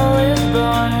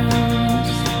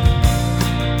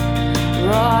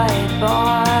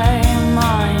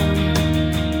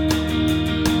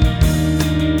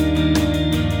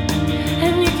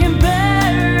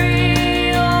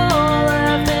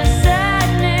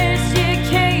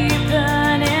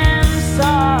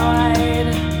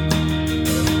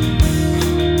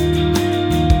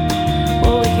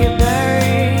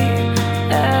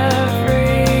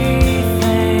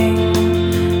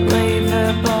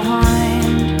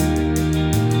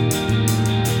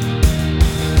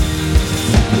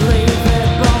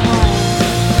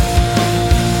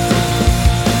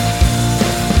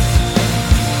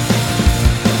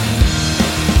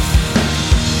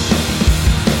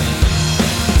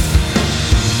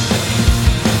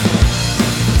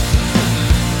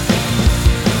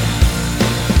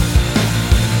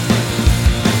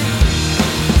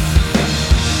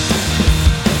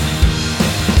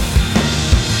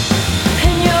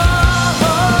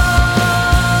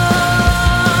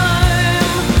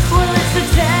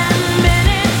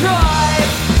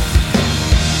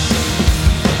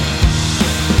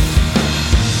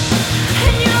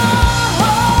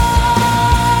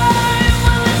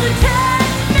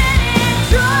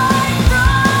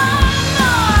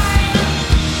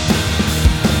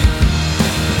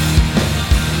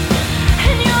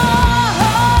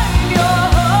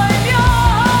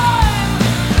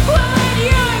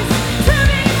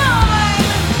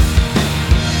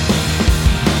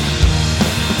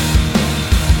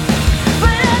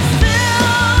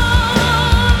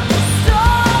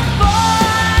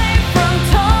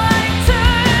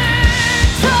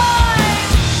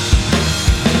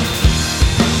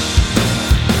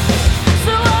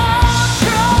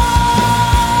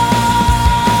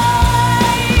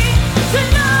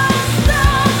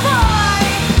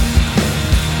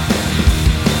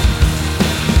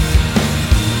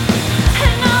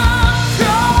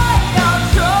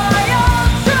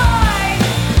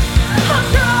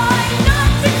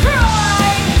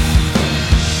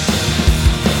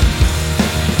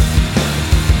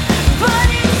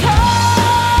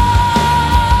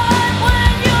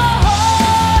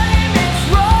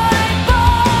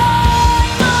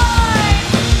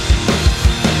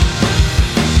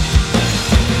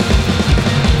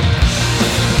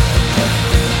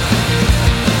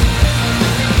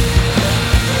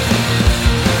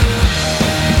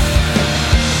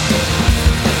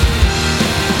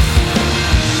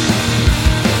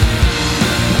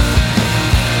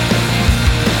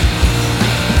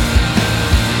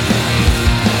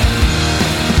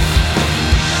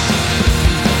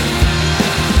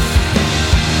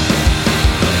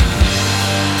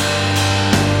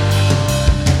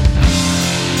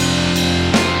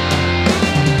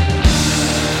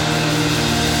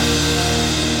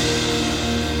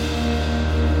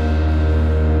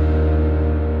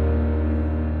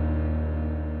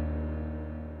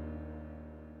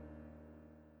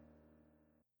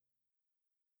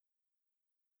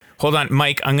Hold on,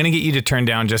 Mike. I'm going to get you to turn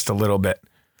down just a little bit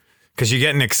because you're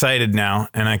getting excited now,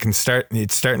 and I can start.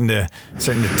 It's starting to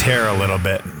tear a little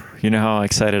bit. You know how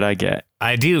excited I get.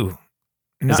 I do.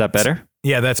 Is that better?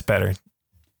 Yeah, that's better.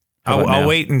 How about I'll now?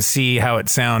 wait and see how it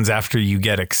sounds after you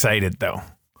get excited, though.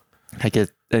 I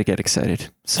get excited.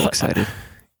 So excited.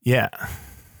 Yeah.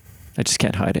 I just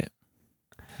can't hide it.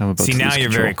 I'm about See, to now lose you're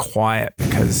control. very quiet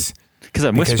because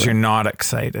I'm you're whispering. not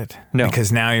excited. No.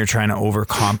 Because now you're trying to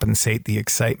overcompensate the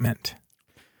excitement.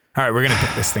 All right, we're going to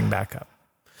pick this thing back up.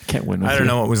 Can't win with I don't you.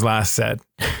 know what was last said.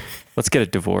 Let's get a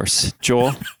divorce.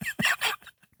 Joel,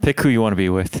 pick who you want to be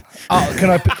with.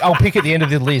 Oh, I'll pick at the end of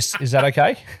the list. Is that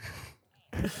okay?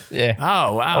 Yeah.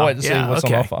 Oh, wow. I'll wait to see what's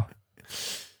on offer.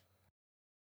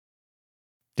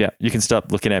 Yeah, you can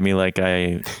stop looking at me like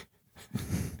I'm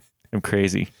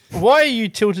crazy. Why are you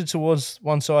tilted towards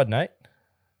one side, Nate?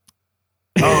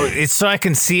 Oh, it's so I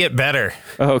can see it better.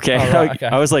 Oh, okay. Oh, right, okay.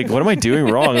 I was like, what am I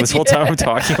doing wrong? This whole time I'm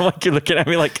talking, I'm like, you're looking at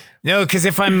me like, No, because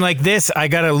if I'm like this, I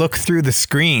got to look through the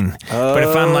screen. But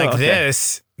if I'm like okay.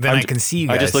 this, then I can see you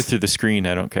guys. I just look through the screen.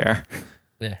 I don't care.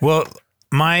 Well,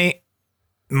 my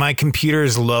computer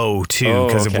is low too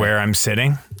because of okay. where I'm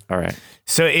sitting. All right.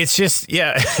 So it's just,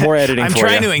 yeah. More editing I'm for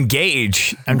trying you. to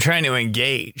engage. I'm trying to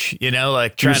engage, you know,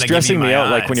 like You're trying to give stressing you me my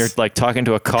out like when you're eyes. like talking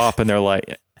to a cop and they're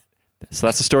like, so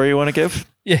that's the story you want to give?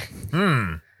 Yeah.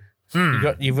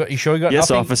 You sure you got Yes,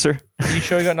 nothing? officer. You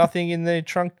sure you got nothing in the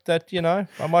trunk that,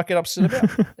 I might get upset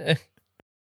about?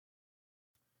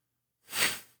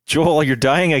 Joel, you're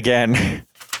dying again.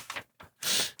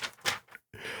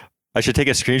 I should take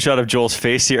a screenshot of Joel's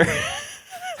face here.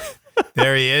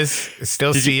 There he is.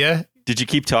 Still see ya. Did you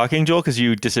keep talking, Joel? Because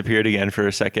you disappeared again for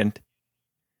a second.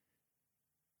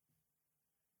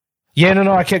 Yeah,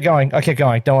 no, I kept going.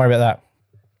 Don't worry about that.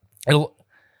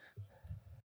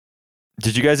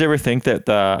 Did you guys ever think that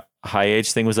the high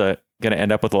age thing was going to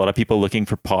end up with a lot of people looking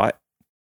for pot?